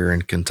company here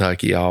in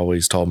Kentucky, I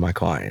always told my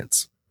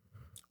clients,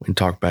 we can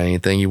talk about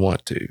anything you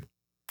want to.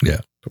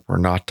 Yeah. But we're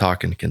not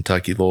talking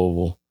Kentucky,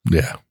 Louisville.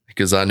 Yeah.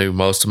 Because I knew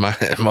most of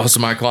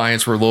my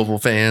clients were Louisville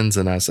fans.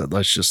 And I said,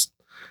 let's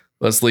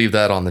leave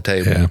that on the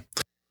table. Yeah.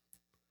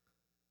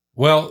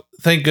 Well,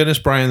 thank goodness,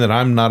 Brian, that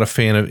I'm not a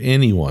fan of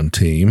any one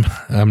team.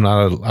 I'm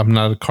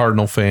not a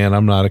Cardinal fan.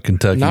 I'm not a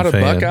Kentucky fan. Not a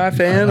Buckeye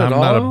fan at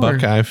all? I'm not a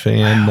Buckeye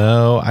fan.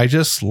 No, I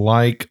just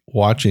like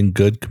watching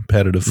good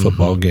competitive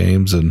football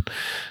games, and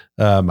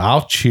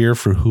I'll cheer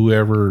for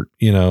whoever,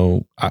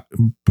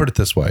 put it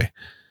this way.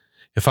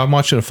 If I'm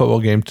watching a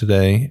football game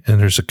today and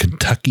there's a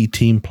Kentucky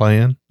team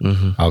playing,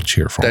 I'll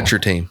cheer for them. That's your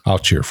team. I'll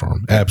cheer for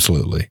them.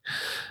 Absolutely.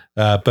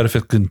 But if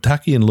it's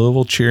Kentucky and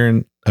Louisville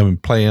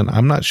playing,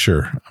 I'm not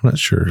sure.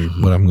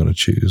 What I'm going to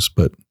choose.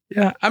 But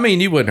yeah, I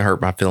mean, you wouldn't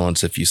hurt my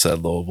feelings if you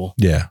said Louisville.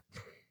 Yeah.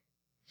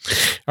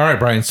 All right,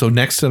 Brian. So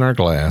next in our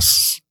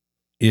glass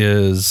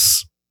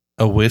is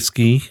a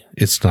whiskey.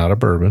 It's not a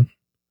bourbon.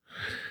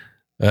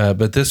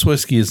 But this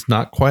whiskey is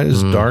not quite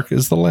as dark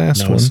as the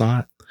last one. It's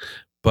not.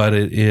 But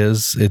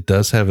it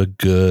does have a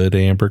good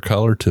amber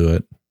color to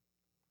it.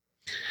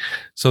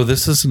 So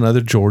this is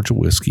another Georgia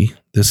whiskey.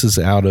 This is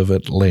out of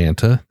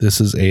Atlanta.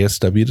 This is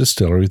ASW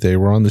Distillery. They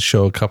were on the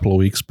show a couple of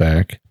weeks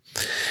back.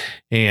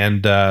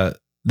 And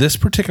this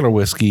particular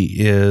whiskey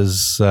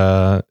is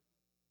what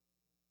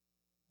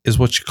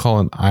you call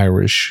an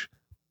Irish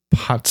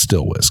pot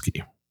still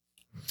whiskey.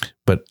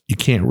 But you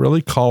can't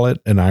really call it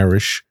an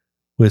Irish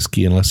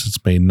whiskey unless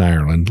it's made in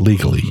Ireland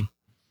legally.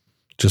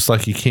 Just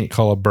like you can't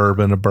call a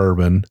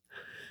bourbon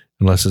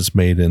unless it's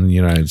made in the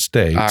United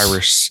States.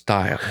 Irish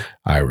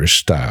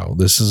style.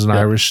 This is an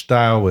Irish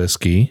style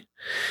whiskey.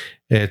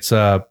 It's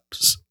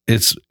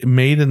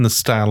made in the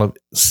style of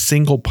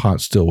single pot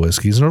still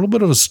whiskeys. And a little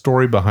bit of a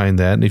story behind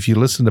that. And if you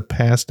listen to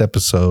past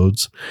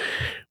episodes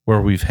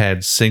where we've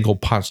had single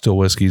pot still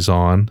whiskeys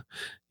on,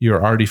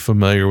 you're already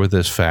familiar with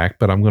this fact.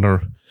 But I'm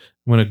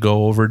gonna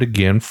go over it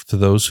again to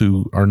those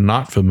who are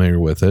not familiar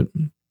with it.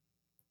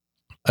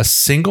 a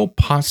single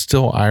pot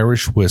still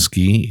Irish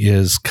whiskey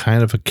is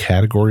kind of a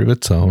category of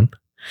its own.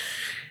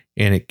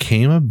 And it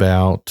came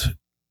about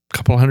a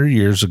couple hundred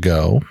years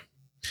ago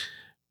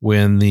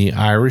when the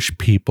Irish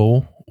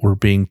people were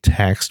being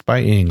taxed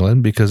by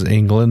England because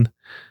England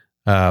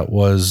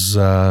was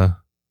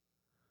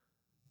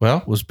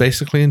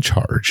basically in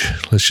charge,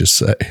 let's just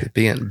say.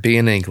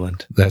 Being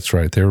England. That's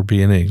right. They were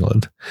being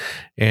England.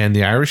 And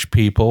the Irish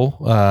people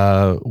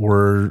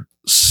were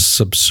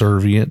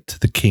subservient to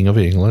the King of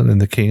England.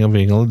 And the King of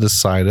England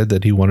decided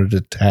that he wanted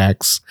to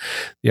tax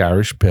the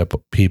Irish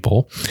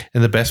people.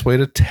 And the best way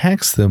to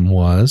tax them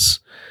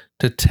was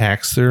to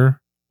tax their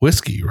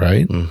whiskey,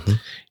 right? Mm-hmm.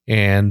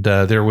 And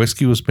their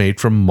whiskey was made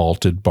from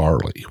malted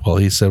barley. Well,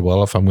 he said,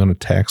 well, if I'm going to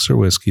tax their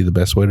whiskey, the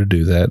best way to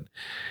do that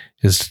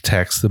is to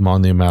tax them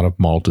on the amount of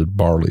malted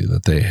barley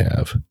that they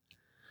have.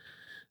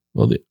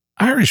 Well, the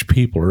Irish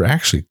people are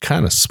actually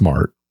kind of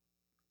smart,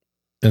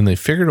 and they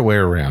figured a way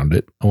around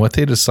it. And what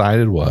they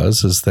decided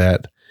is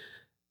that,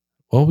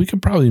 well, we can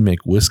probably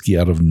make whiskey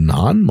out of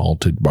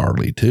non-malted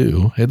barley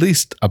too, at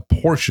least a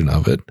portion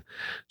of it.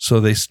 So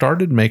they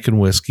started making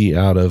whiskey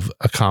out of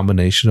a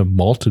combination of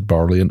malted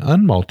barley and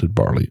unmalted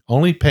barley,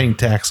 only paying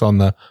tax on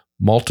the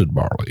malted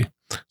barley.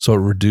 So it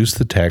reduced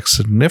the tax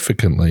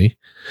significantly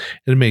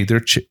and made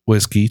their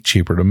whiskey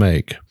cheaper to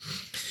make.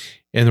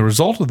 And the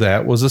result of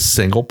that was a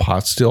single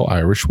pot still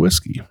Irish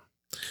whiskey.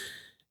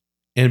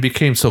 And it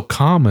became so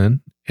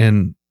common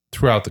and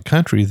throughout the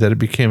country that it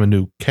became a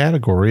new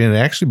category, and it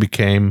actually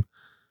became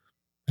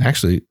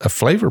a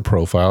flavor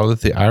profile that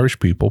the Irish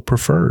people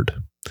preferred.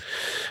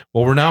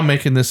 Well, we're now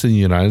making this in the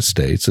United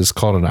States. It's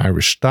called an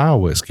Irish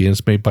style whiskey, and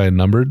it's made by a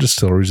number of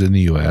distilleries in the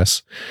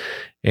U.S.,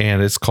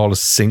 and it's called a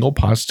single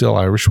pot still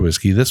Irish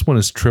whiskey. This one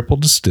is triple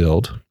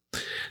distilled.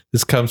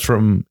 This comes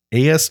from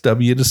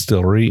ASW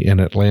Distillery in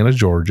Atlanta,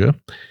 Georgia.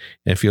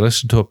 And if you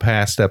listen to a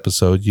past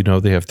episode, you know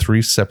they have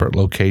 3 separate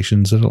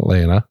locations in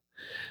Atlanta.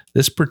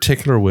 This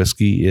particular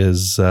whiskey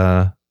is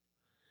 49%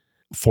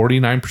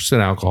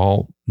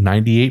 alcohol,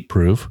 98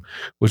 proof,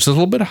 which is a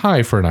little bit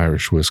high for an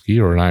Irish whiskey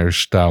or an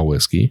Irish style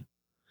whiskey.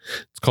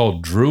 It's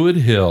called Druid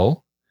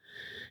Hill.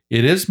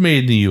 It is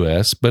made in the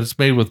U.S., but it's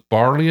made with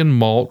barley and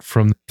malt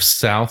from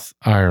South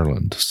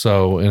Ireland.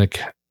 So,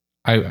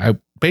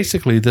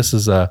 basically, this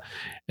is an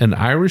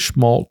Irish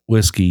malt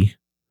whiskey,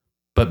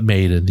 but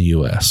made in the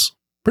U.S.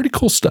 Pretty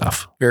cool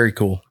stuff. Very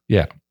cool.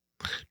 Yeah.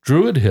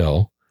 Druid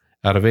Hill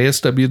out of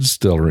ASW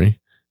Distillery,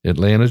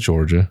 Atlanta,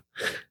 Georgia.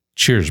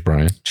 Cheers,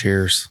 Brian.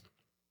 Cheers.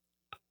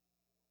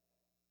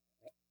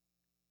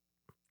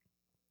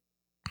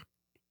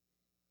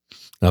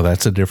 Now,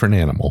 that's a different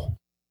animal.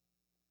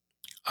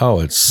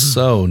 Oh, it's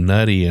so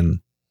nutty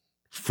and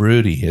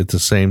fruity at the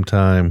same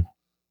time.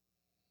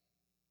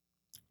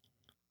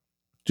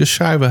 Just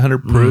shy of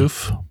 100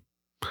 proof.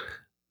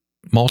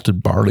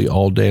 Malted barley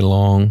all day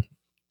long.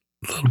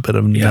 A little bit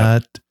of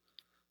nut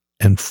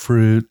and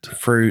fruit.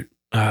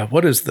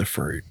 What is the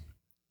fruit?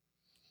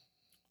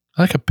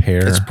 Like a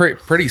pear. It's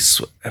pretty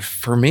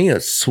for me,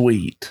 it's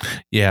sweet.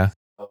 Yeah,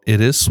 it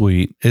is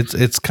sweet.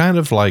 It's kind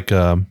of like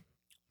it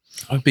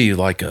would be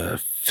like a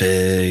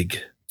fig.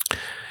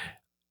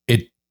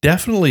 It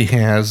definitely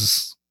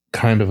has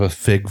kind of a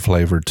fig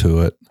flavor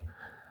to it.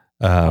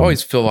 I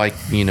always feel like,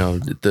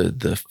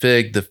 the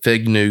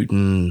fig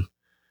Newton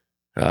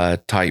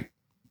type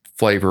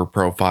flavor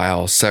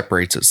profile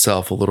separates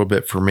itself a little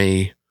bit for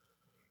me.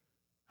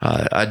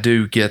 I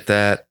do get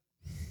that,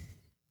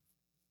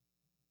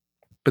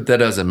 but that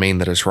doesn't mean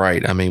that it's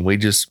right. I mean,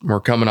 we're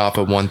coming off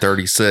of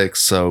 136,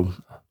 so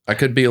I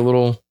could be a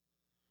little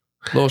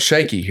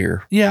shaky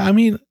here. Yeah, I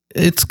mean,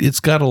 it's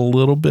got a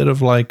little bit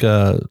of like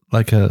a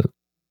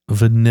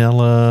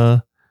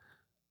vanilla,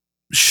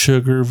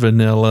 sugar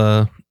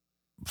vanilla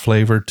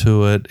flavor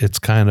to it. It's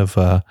kind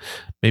of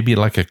maybe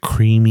like a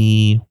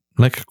creamy,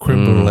 like a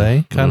creme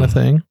brulee kind of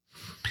thing.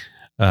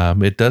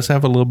 It does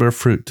have a little bit of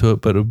fruit to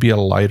it, but it would be a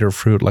lighter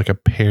fruit, like a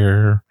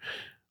pear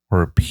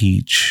or a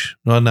peach.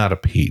 No, not a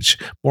peach,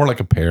 more like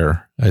a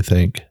pear, I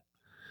think.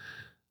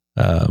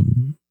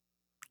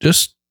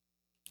 Just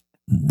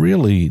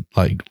really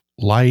like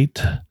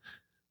light,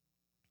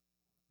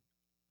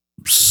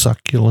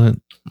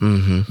 succulent.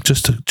 Mm-hmm.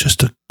 Just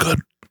a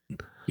good,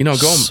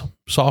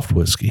 soft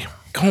whiskey.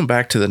 Going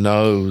back to the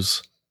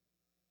nose,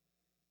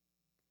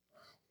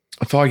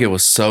 I felt like it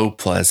was so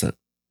pleasant.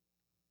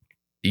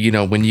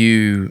 When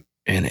you,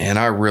 and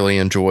I really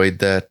enjoyed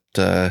that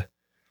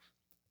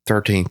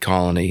 13th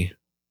Colony,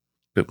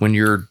 but when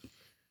you're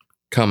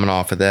coming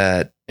off of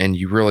that and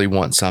you really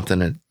want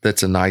something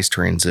that's a nice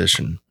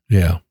transition.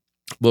 Yeah.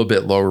 A little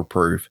bit lower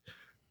proof.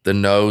 The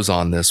nose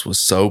on this was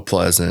so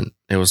pleasant.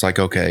 It was like,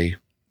 okay,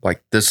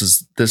 like this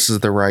is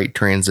the right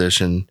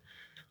transition.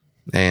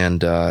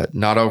 And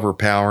not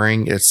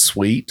overpowering. It's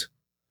sweet,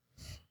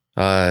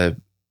 but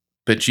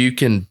you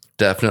can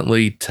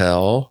definitely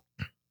tell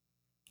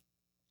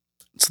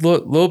it's a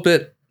little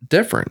bit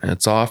different.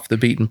 It's off the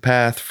beaten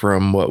path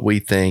from what we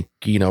think,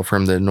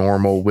 from the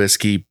normal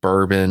whiskey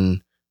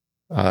bourbon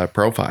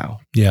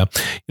profile. Yeah,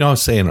 I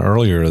was saying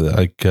earlier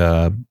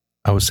that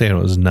I was saying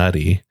it was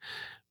nutty,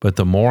 But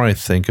the more I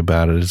think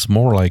about it, it's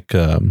more like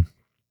a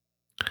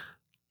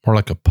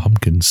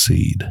pumpkin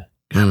seed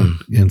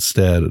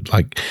instead.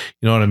 Like,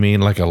 you know what I mean?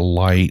 Like a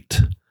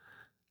light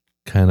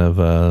kind of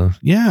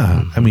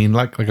I mean,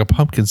 like a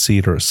pumpkin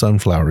seed or a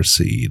sunflower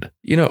seed.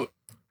 You know,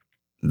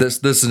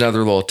 this is another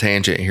little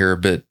tangent here,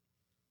 but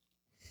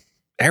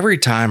every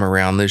time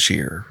around this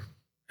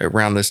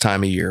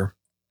time of year,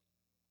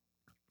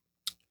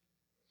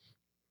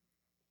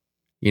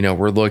 you know,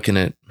 we're looking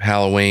at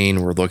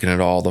Halloween, we're looking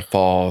at all the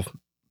fall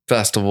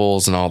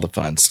festivals and all the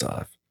fun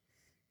stuff.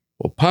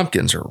 Well,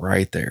 pumpkins are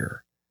right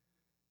there.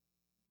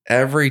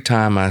 Every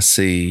time I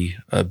see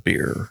a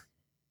beer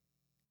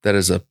that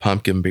is a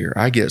pumpkin beer,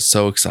 I get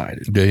so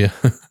excited. Do you?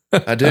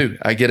 I do.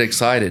 I get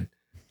excited.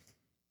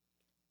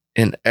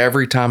 And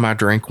every time I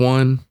drink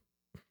one,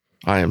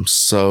 I am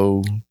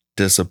so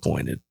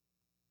disappointed.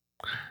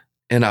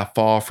 And I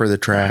fall for the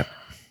trap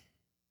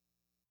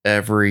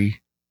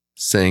every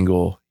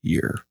single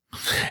year.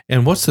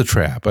 And what's the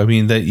trap? I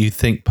mean, that you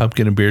think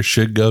pumpkin and beer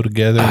should go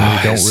together and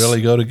they don't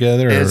really go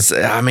together? It's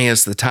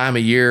the time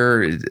of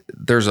year.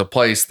 There's a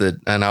place that,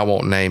 and I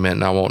won't name it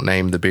and I won't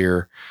name the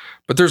beer,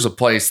 but there's a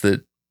place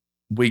that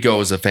we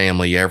go as a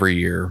family every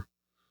year.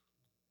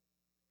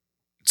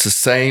 It's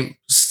the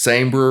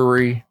same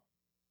brewery,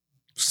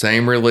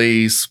 same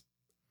release.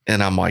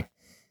 And I'm like,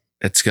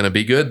 it's going to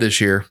be good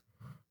this year.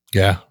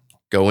 Yeah.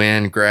 Go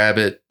in, grab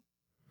it.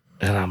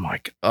 And I'm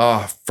like,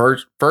 oh,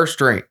 first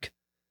drink.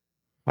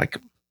 Like,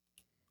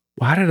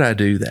 why did I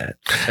do that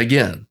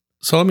again?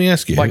 So let me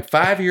ask you, like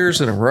 5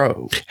 years in a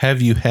row. Have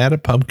you had a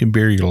pumpkin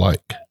beer you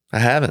like? I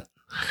haven't.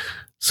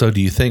 So do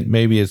you think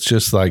maybe it's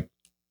just like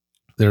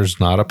there's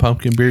not a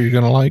pumpkin beer you're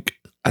going to like?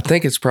 I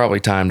think it's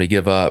probably time to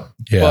give up.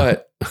 Yeah.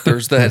 But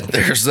there's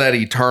that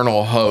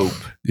eternal hope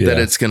that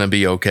it's going to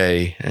be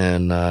okay,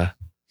 and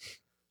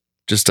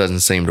just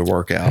doesn't seem to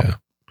work out. Yeah.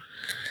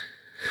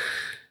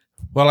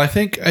 Well, I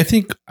think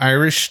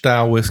Irish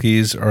style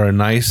whiskeys are a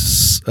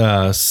nice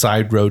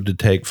side road to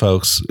take,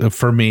 folks.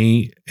 For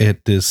me, it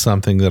is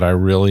something that I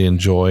really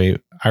enjoy.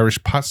 Irish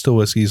pot still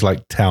whiskeys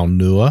like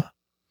Talnua.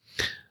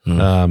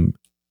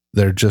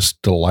 They're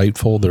just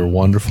delightful. They're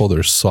wonderful.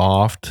 They're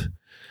soft.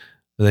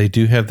 They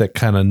do have that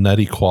kind of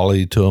nutty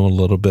quality to them, a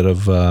little bit of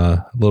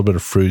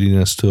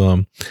fruitiness to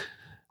them.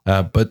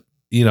 But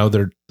you know,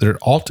 they're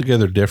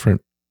altogether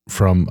different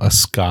from a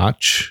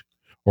Scotch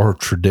or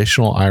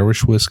traditional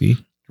Irish whiskey.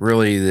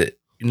 Really,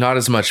 not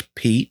as much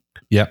peat.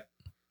 Yep.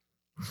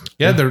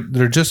 Yeah,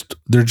 they're just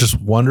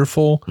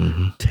wonderful,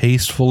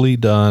 tastefully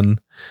done,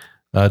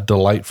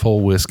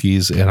 delightful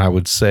whiskeys. And I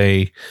would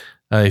say,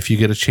 if you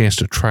get a chance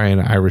to try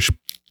an Irish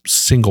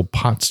single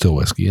pot still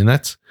whiskey, and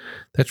that's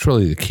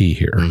really the key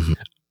here,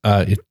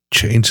 it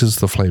changes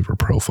the flavor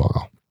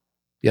profile.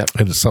 Yep,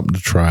 and it's something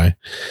to try.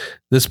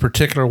 This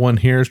particular one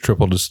here is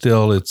triple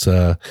distilled. It's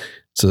an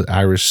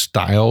Irish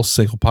style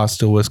single pot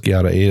still whiskey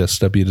out of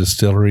ASW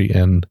Distillery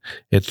in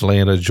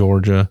Atlanta,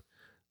 Georgia.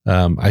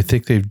 I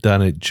think they've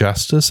done it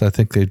justice. I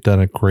think they've done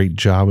a great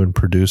job in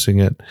producing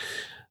it.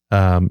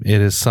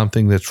 It is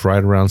something that's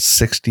right around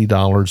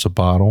 $60 a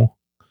bottle.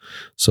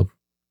 So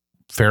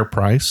fair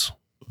price.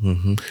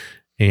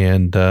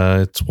 And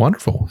it's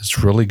wonderful.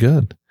 It's really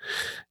good.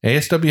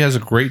 ASW has a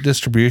great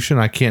distribution.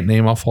 I can't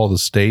name off all the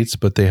states,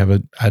 but they have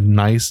a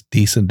nice,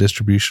 decent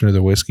distribution of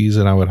their whiskeys,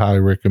 and I would highly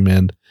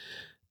recommend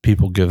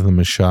people give them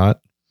a shot.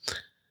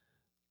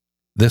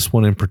 This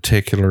one in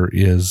particular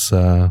is,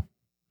 I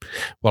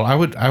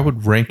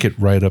would rank it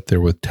right up there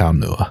with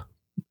Talnua,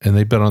 and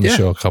they've been on the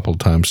show a couple of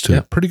times too.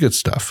 Yeah. Pretty good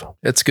stuff.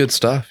 It's good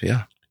stuff.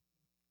 Yeah.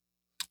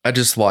 I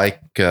just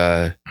like,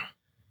 I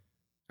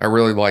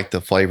really like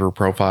the flavor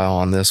profile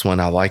on this one.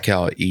 I like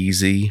how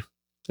easy,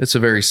 it's a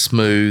very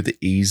smooth,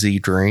 easy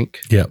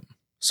drink. Yep.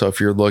 So if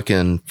you're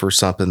looking for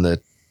something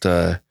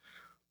that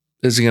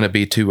isn't going to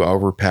be too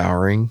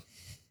overpowering,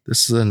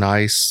 this is a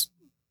nice,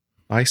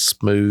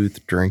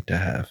 smooth drink to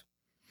have.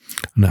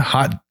 And a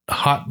hot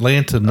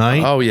Atlanta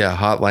night. Oh yeah,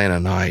 hot Atlanta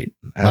night.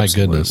 Absolutely. My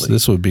goodness,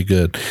 this would be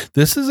good.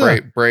 This is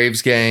a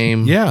Braves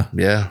game. Yeah,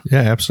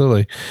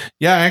 absolutely.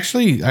 Yeah,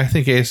 actually, I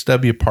think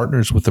ASW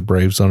partners with the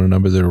Braves on a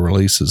number of their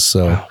releases.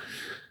 So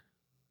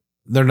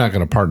they're not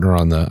going to partner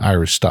on the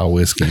Irish style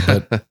whiskey,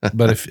 but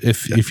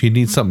if you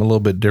need something a little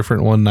bit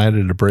different one night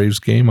at a Braves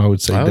game, I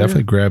would say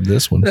definitely grab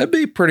this one. That'd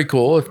be pretty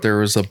cool if there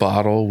was a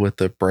bottle with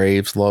the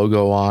Braves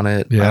logo on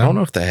it. Yeah. I don't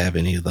know if they have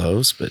any of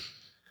those, but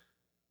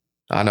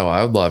I know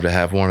I would love to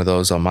have one of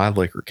those on my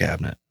liquor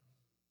cabinet.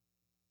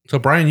 So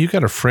Brian, you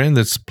got a friend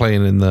that's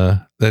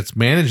that's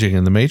managing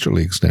in the major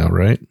leagues now,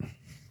 right?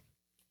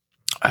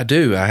 I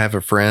do. I have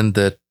a friend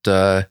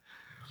that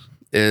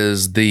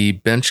is the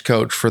bench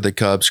coach for the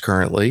Cubs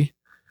currently.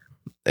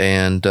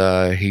 And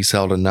he's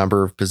held a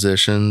number of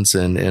positions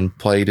and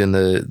played in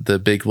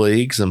the big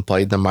leagues and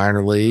played in the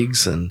minor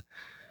leagues, and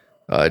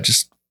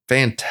just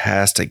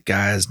fantastic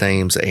guy. His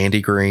name's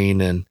Andy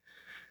Green. And,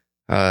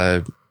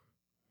 as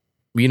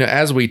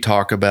we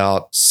talk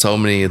about so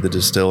many of the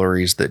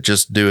distilleries that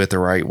just do it the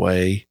right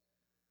way,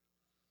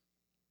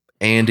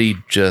 Andy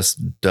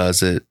just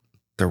does it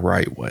the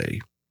right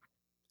way.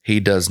 He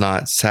does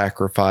not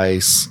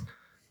sacrifice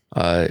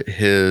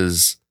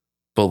his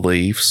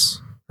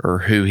beliefs or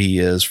who he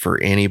is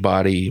for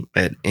anybody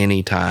at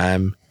any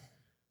time.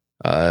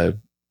 And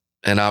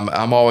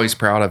I'm always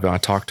proud of him. I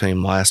talked to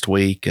him last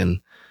week,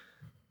 and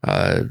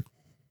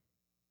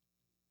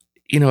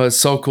it's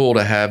so cool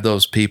to have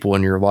those people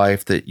in your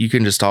life that you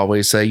can just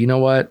always say, you know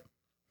what?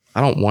 I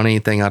don't want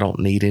anything. I don't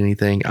need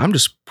anything. I'm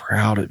just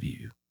proud of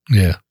you.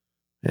 Yeah.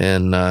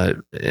 And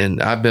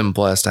I've been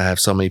blessed to have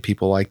so many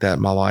people like that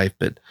in my life.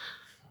 But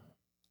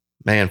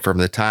man, from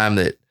the time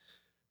that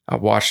I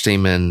watched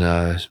him in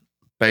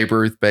Babe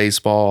Ruth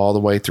baseball all the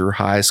way through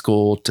high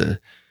school to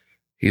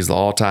he's the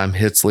all-time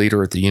hits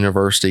leader at the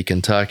University of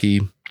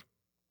Kentucky.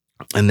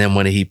 And then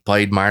when he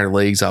played minor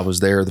leagues, I was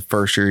there the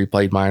first year he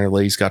played minor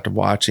leagues, got to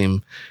watch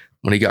him.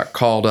 When he got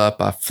called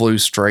up, I flew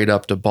straight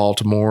up to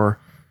Baltimore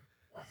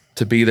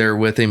to be there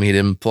with him. He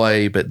didn't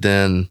play, but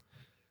then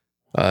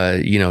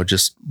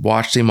just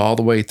watched him all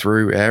the way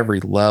through every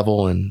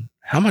level, and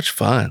how much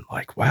fun.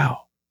 Like,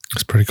 wow.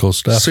 It's pretty cool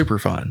stuff. Super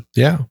fun.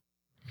 Yeah.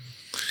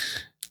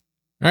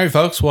 All right,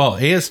 folks. Well,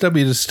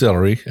 ASW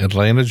Distillery,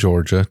 Atlanta,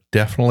 Georgia,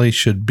 definitely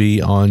should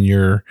be on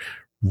your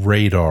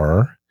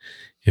radar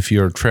if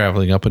you're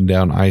traveling up and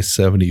down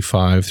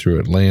I-75 through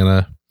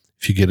Atlanta.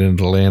 If you get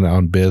into Atlanta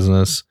on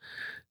business,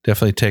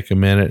 definitely take a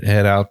minute,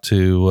 head out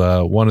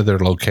to one of their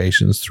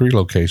locations, 3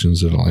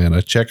 locations in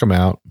Atlanta. Check them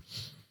out.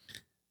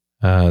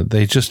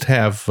 They just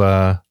have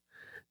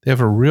they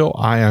have a real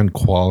eye on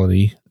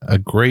quality, a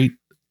great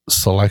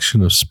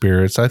selection of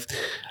spirits. I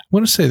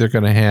want to say they're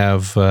going to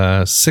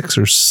have 6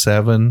 or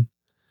 7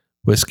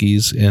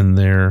 whiskeys in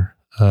their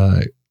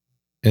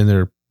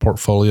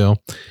portfolio.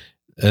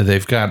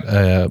 They've got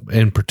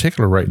in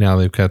particular right now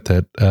they've got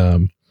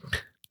that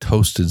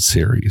Toasted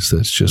series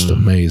that's just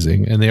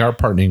amazing, and they are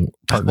partnering.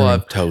 I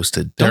love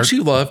Toasted. Don't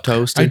you love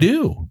Toasted? I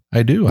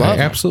do. I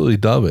absolutely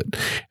love it.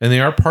 And they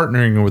are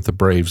partnering with the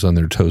Braves on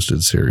their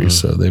Toasted series.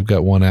 So they've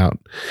got one out.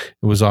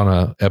 It was on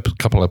a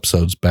couple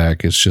episodes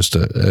back. It's just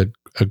a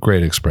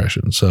great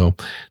expression. So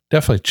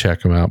definitely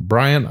check them out.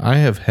 Brian, I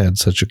have had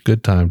such a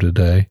good time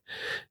today.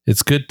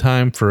 It's good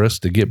time for us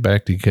to get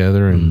back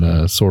together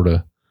and sort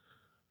of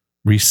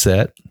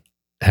reset,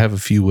 have a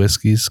few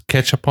whiskeys,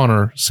 catch up on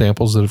our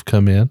samples that have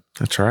come in.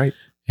 That's right.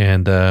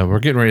 And we're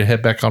getting ready to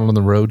head back on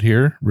the road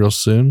here real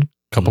soon.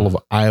 A couple of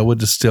Iowa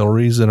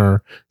distilleries in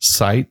our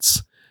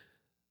sights.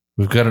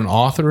 We've got an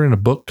author and a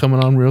book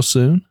coming on real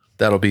soon.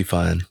 That'll be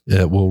fun.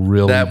 It will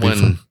really that be one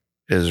fun.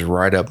 Is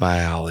right up my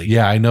alley.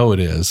 Yeah, I know it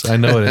is. You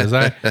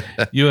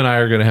and I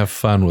are going to have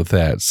fun with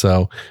that.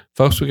 So,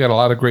 folks, we got a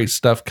lot of great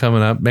stuff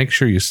coming up. Make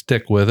sure you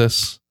stick with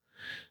us.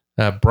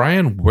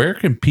 Brian, where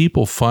can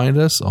people find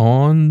us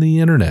on the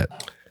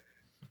internet?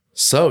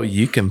 So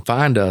you can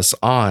find us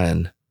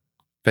on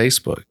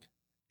Facebook,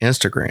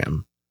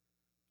 Instagram,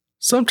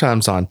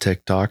 sometimes on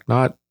TikTok,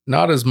 not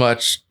as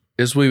much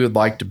as we would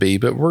like to be,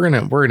 but we're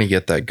gonna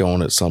get that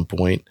going at some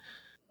point.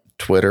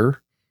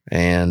 Twitter,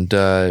 and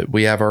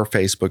we have our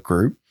Facebook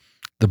group,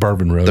 The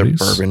Bourbon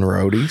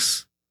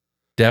Roadies.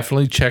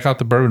 Definitely check out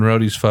the Bourbon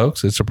Roadies,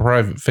 folks. It's a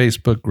private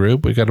Facebook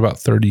group. We got about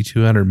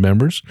 3,200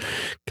 members.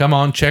 Come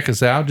on, check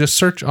us out. Just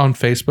search on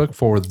Facebook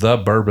for The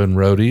Bourbon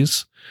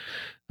Roadies.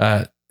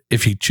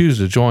 If you choose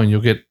to join,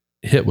 you'll get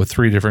hit with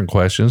 3 different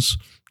questions.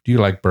 Do you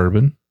like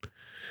bourbon?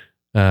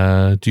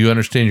 Do you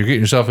understand you're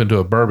getting yourself into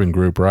a bourbon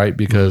group, right?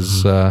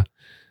 Because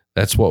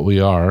that's what we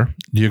are.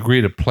 Do you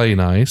agree to play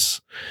nice?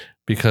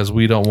 Because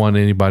we don't want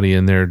anybody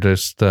in there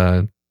just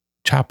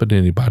chopping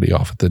anybody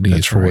off at the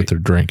knees for what they're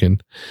drinking.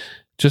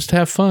 Just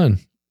have fun.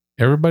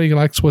 Everybody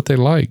likes what they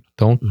like.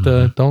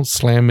 Don't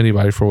slam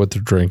anybody for what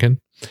they're drinking.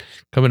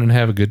 Come in and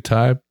have a good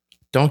time.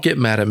 Don't get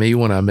mad at me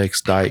when I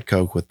mix Diet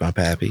Coke with my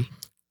pappy.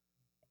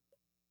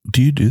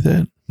 Do you do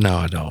that? No,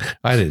 I don't.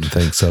 I didn't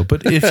think so.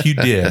 But if you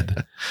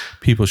did,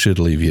 people should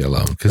leave you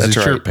alone because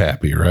it's your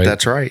pappy, right?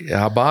 That's right.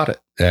 I bought it.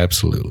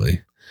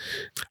 Absolutely.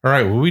 All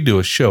right. Well, we do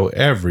a show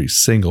every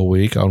single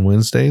week on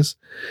Wednesdays.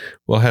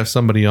 We'll have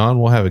somebody on.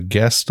 We'll have a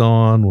guest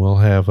on. We'll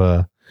have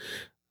a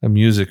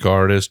music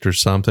artist or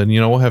something.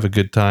 We'll have a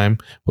good time.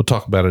 We'll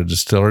talk about a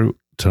distillery.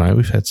 Tonight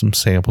we've had some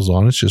samples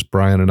on. It's just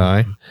Brian and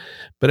I.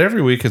 But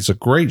every week it's a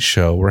great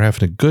show. We're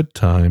having a good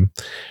time.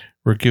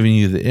 We're giving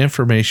you the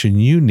information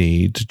you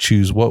need to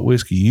choose what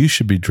whiskey you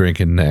should be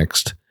drinking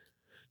next.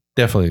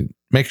 Definitely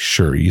make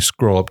sure you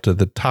scroll up to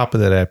the top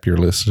of that app you're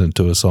listening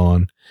to us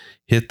on.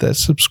 Hit that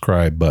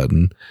subscribe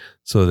button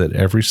so that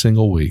every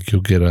single week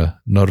you'll get a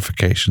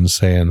notification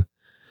saying,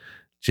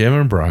 Jim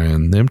and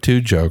Brian, them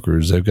 2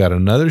 jokers, they've got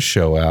another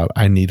show out.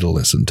 I need to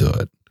listen to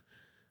it.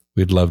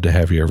 We'd love to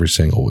have you every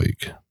single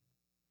week.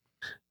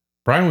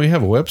 Brian, we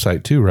have a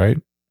website too,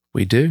 right?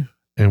 We do.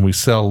 And we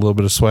sell a little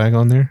bit of swag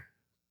on there.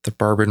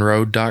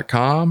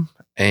 thebourbonroad.com.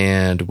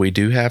 And we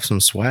do have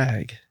some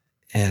swag.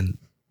 And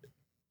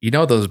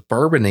those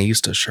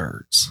Bourbonista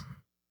shirts.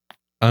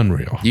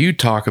 Unreal. You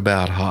talk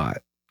about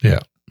hot.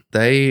 Yeah.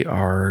 They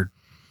are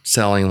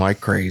selling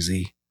like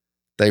crazy.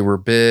 They were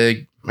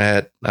big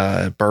at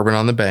Bourbon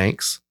on the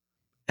Banks.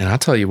 And I'll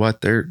tell you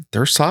what,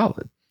 they're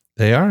solid.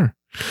 They are.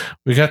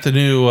 We got the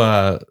new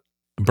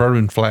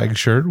bourbon flag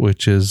shirt,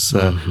 which is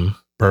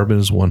bourbon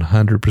is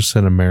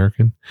 100%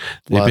 American.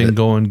 They've been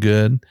going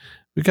good.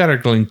 We got our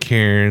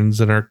Glencairns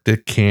and our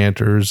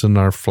decanters and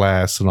our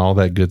flasks and all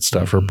that good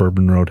stuff, our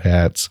Bourbon Road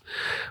hats.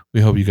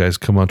 We hope you guys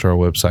come onto our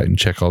website and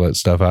check all that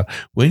stuff out.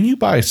 When you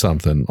buy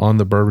something on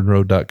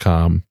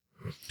thebourbonroad.com,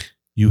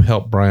 you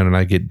help Brian and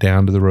I get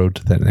down to the road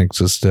to that next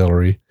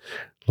distillery.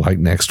 Like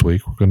next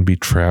week, we're going to be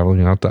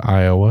traveling out to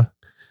Iowa.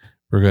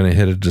 We're going to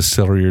hit a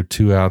distillery or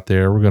two out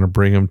there. We're going to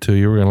bring them to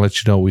you. We're going to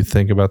let you know what we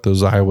think about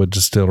those Iowa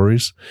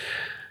distilleries.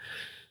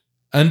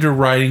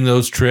 Underwriting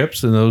those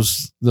trips and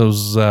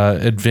those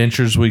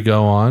adventures we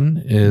go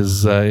on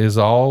is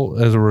all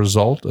as a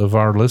result of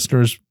our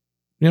listeners,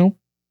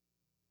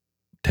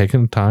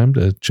 taking time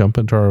to jump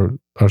into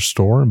our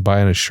store and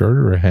buying a shirt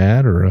or a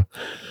hat or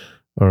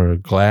a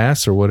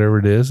glass or whatever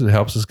it is. It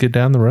helps us get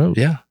down the road.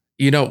 Yeah.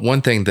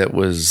 One thing that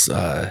was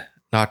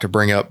not to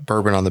bring up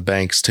Bourbon on the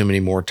Banks too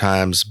many more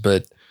times,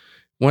 but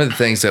one of the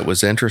things that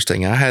was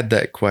interesting, I had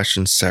that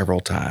question several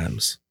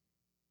times.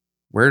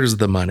 Where does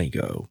the money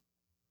go?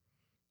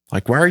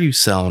 Like, why are you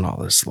selling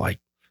all this? Like,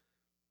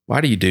 why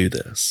do you do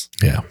this?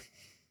 Yeah.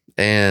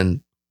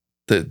 And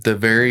the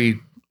very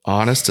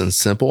honest and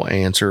simple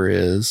answer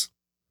is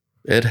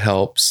it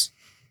helps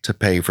to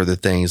pay for the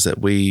things that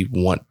we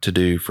want to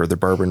do for the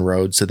Bourbon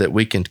Road so that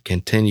we can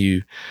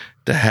continue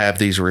to have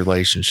these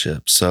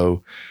relationships.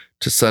 So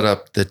to set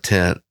up the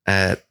tent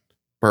at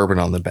Bourbon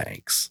on the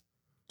Banks,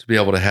 to be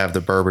able to have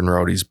the Bourbon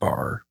Roadies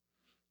bar,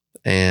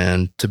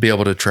 and to be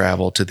able to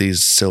travel to these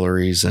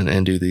distilleries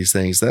and do these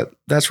things,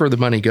 that's where the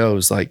money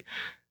goes. Like,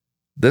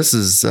 this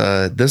is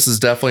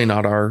definitely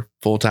not our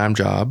full-time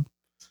job.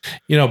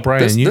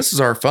 Brian, this is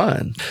our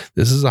fun.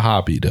 This is a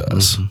hobby to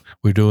us.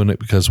 We're doing it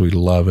because we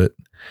love it.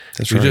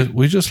 That's right.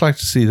 We just like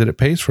to see that it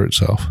pays for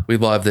itself. We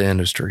love the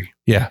industry.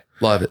 Yeah.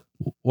 Love it.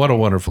 What a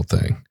wonderful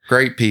thing.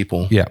 Great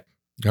people. Yeah.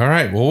 All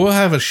right. Well, we'll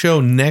have a show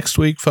next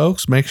week,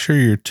 folks. Make sure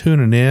you're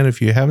tuning in.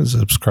 If you haven't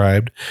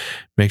subscribed,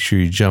 make sure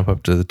you jump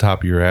up to the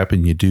top of your app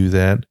and you do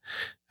that.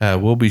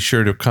 We'll be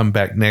sure to come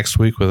back next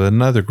week with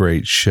another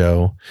great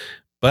show.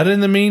 But in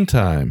the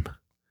meantime,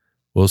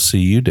 we'll see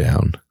you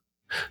down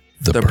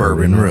the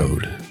Bourbon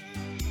Road.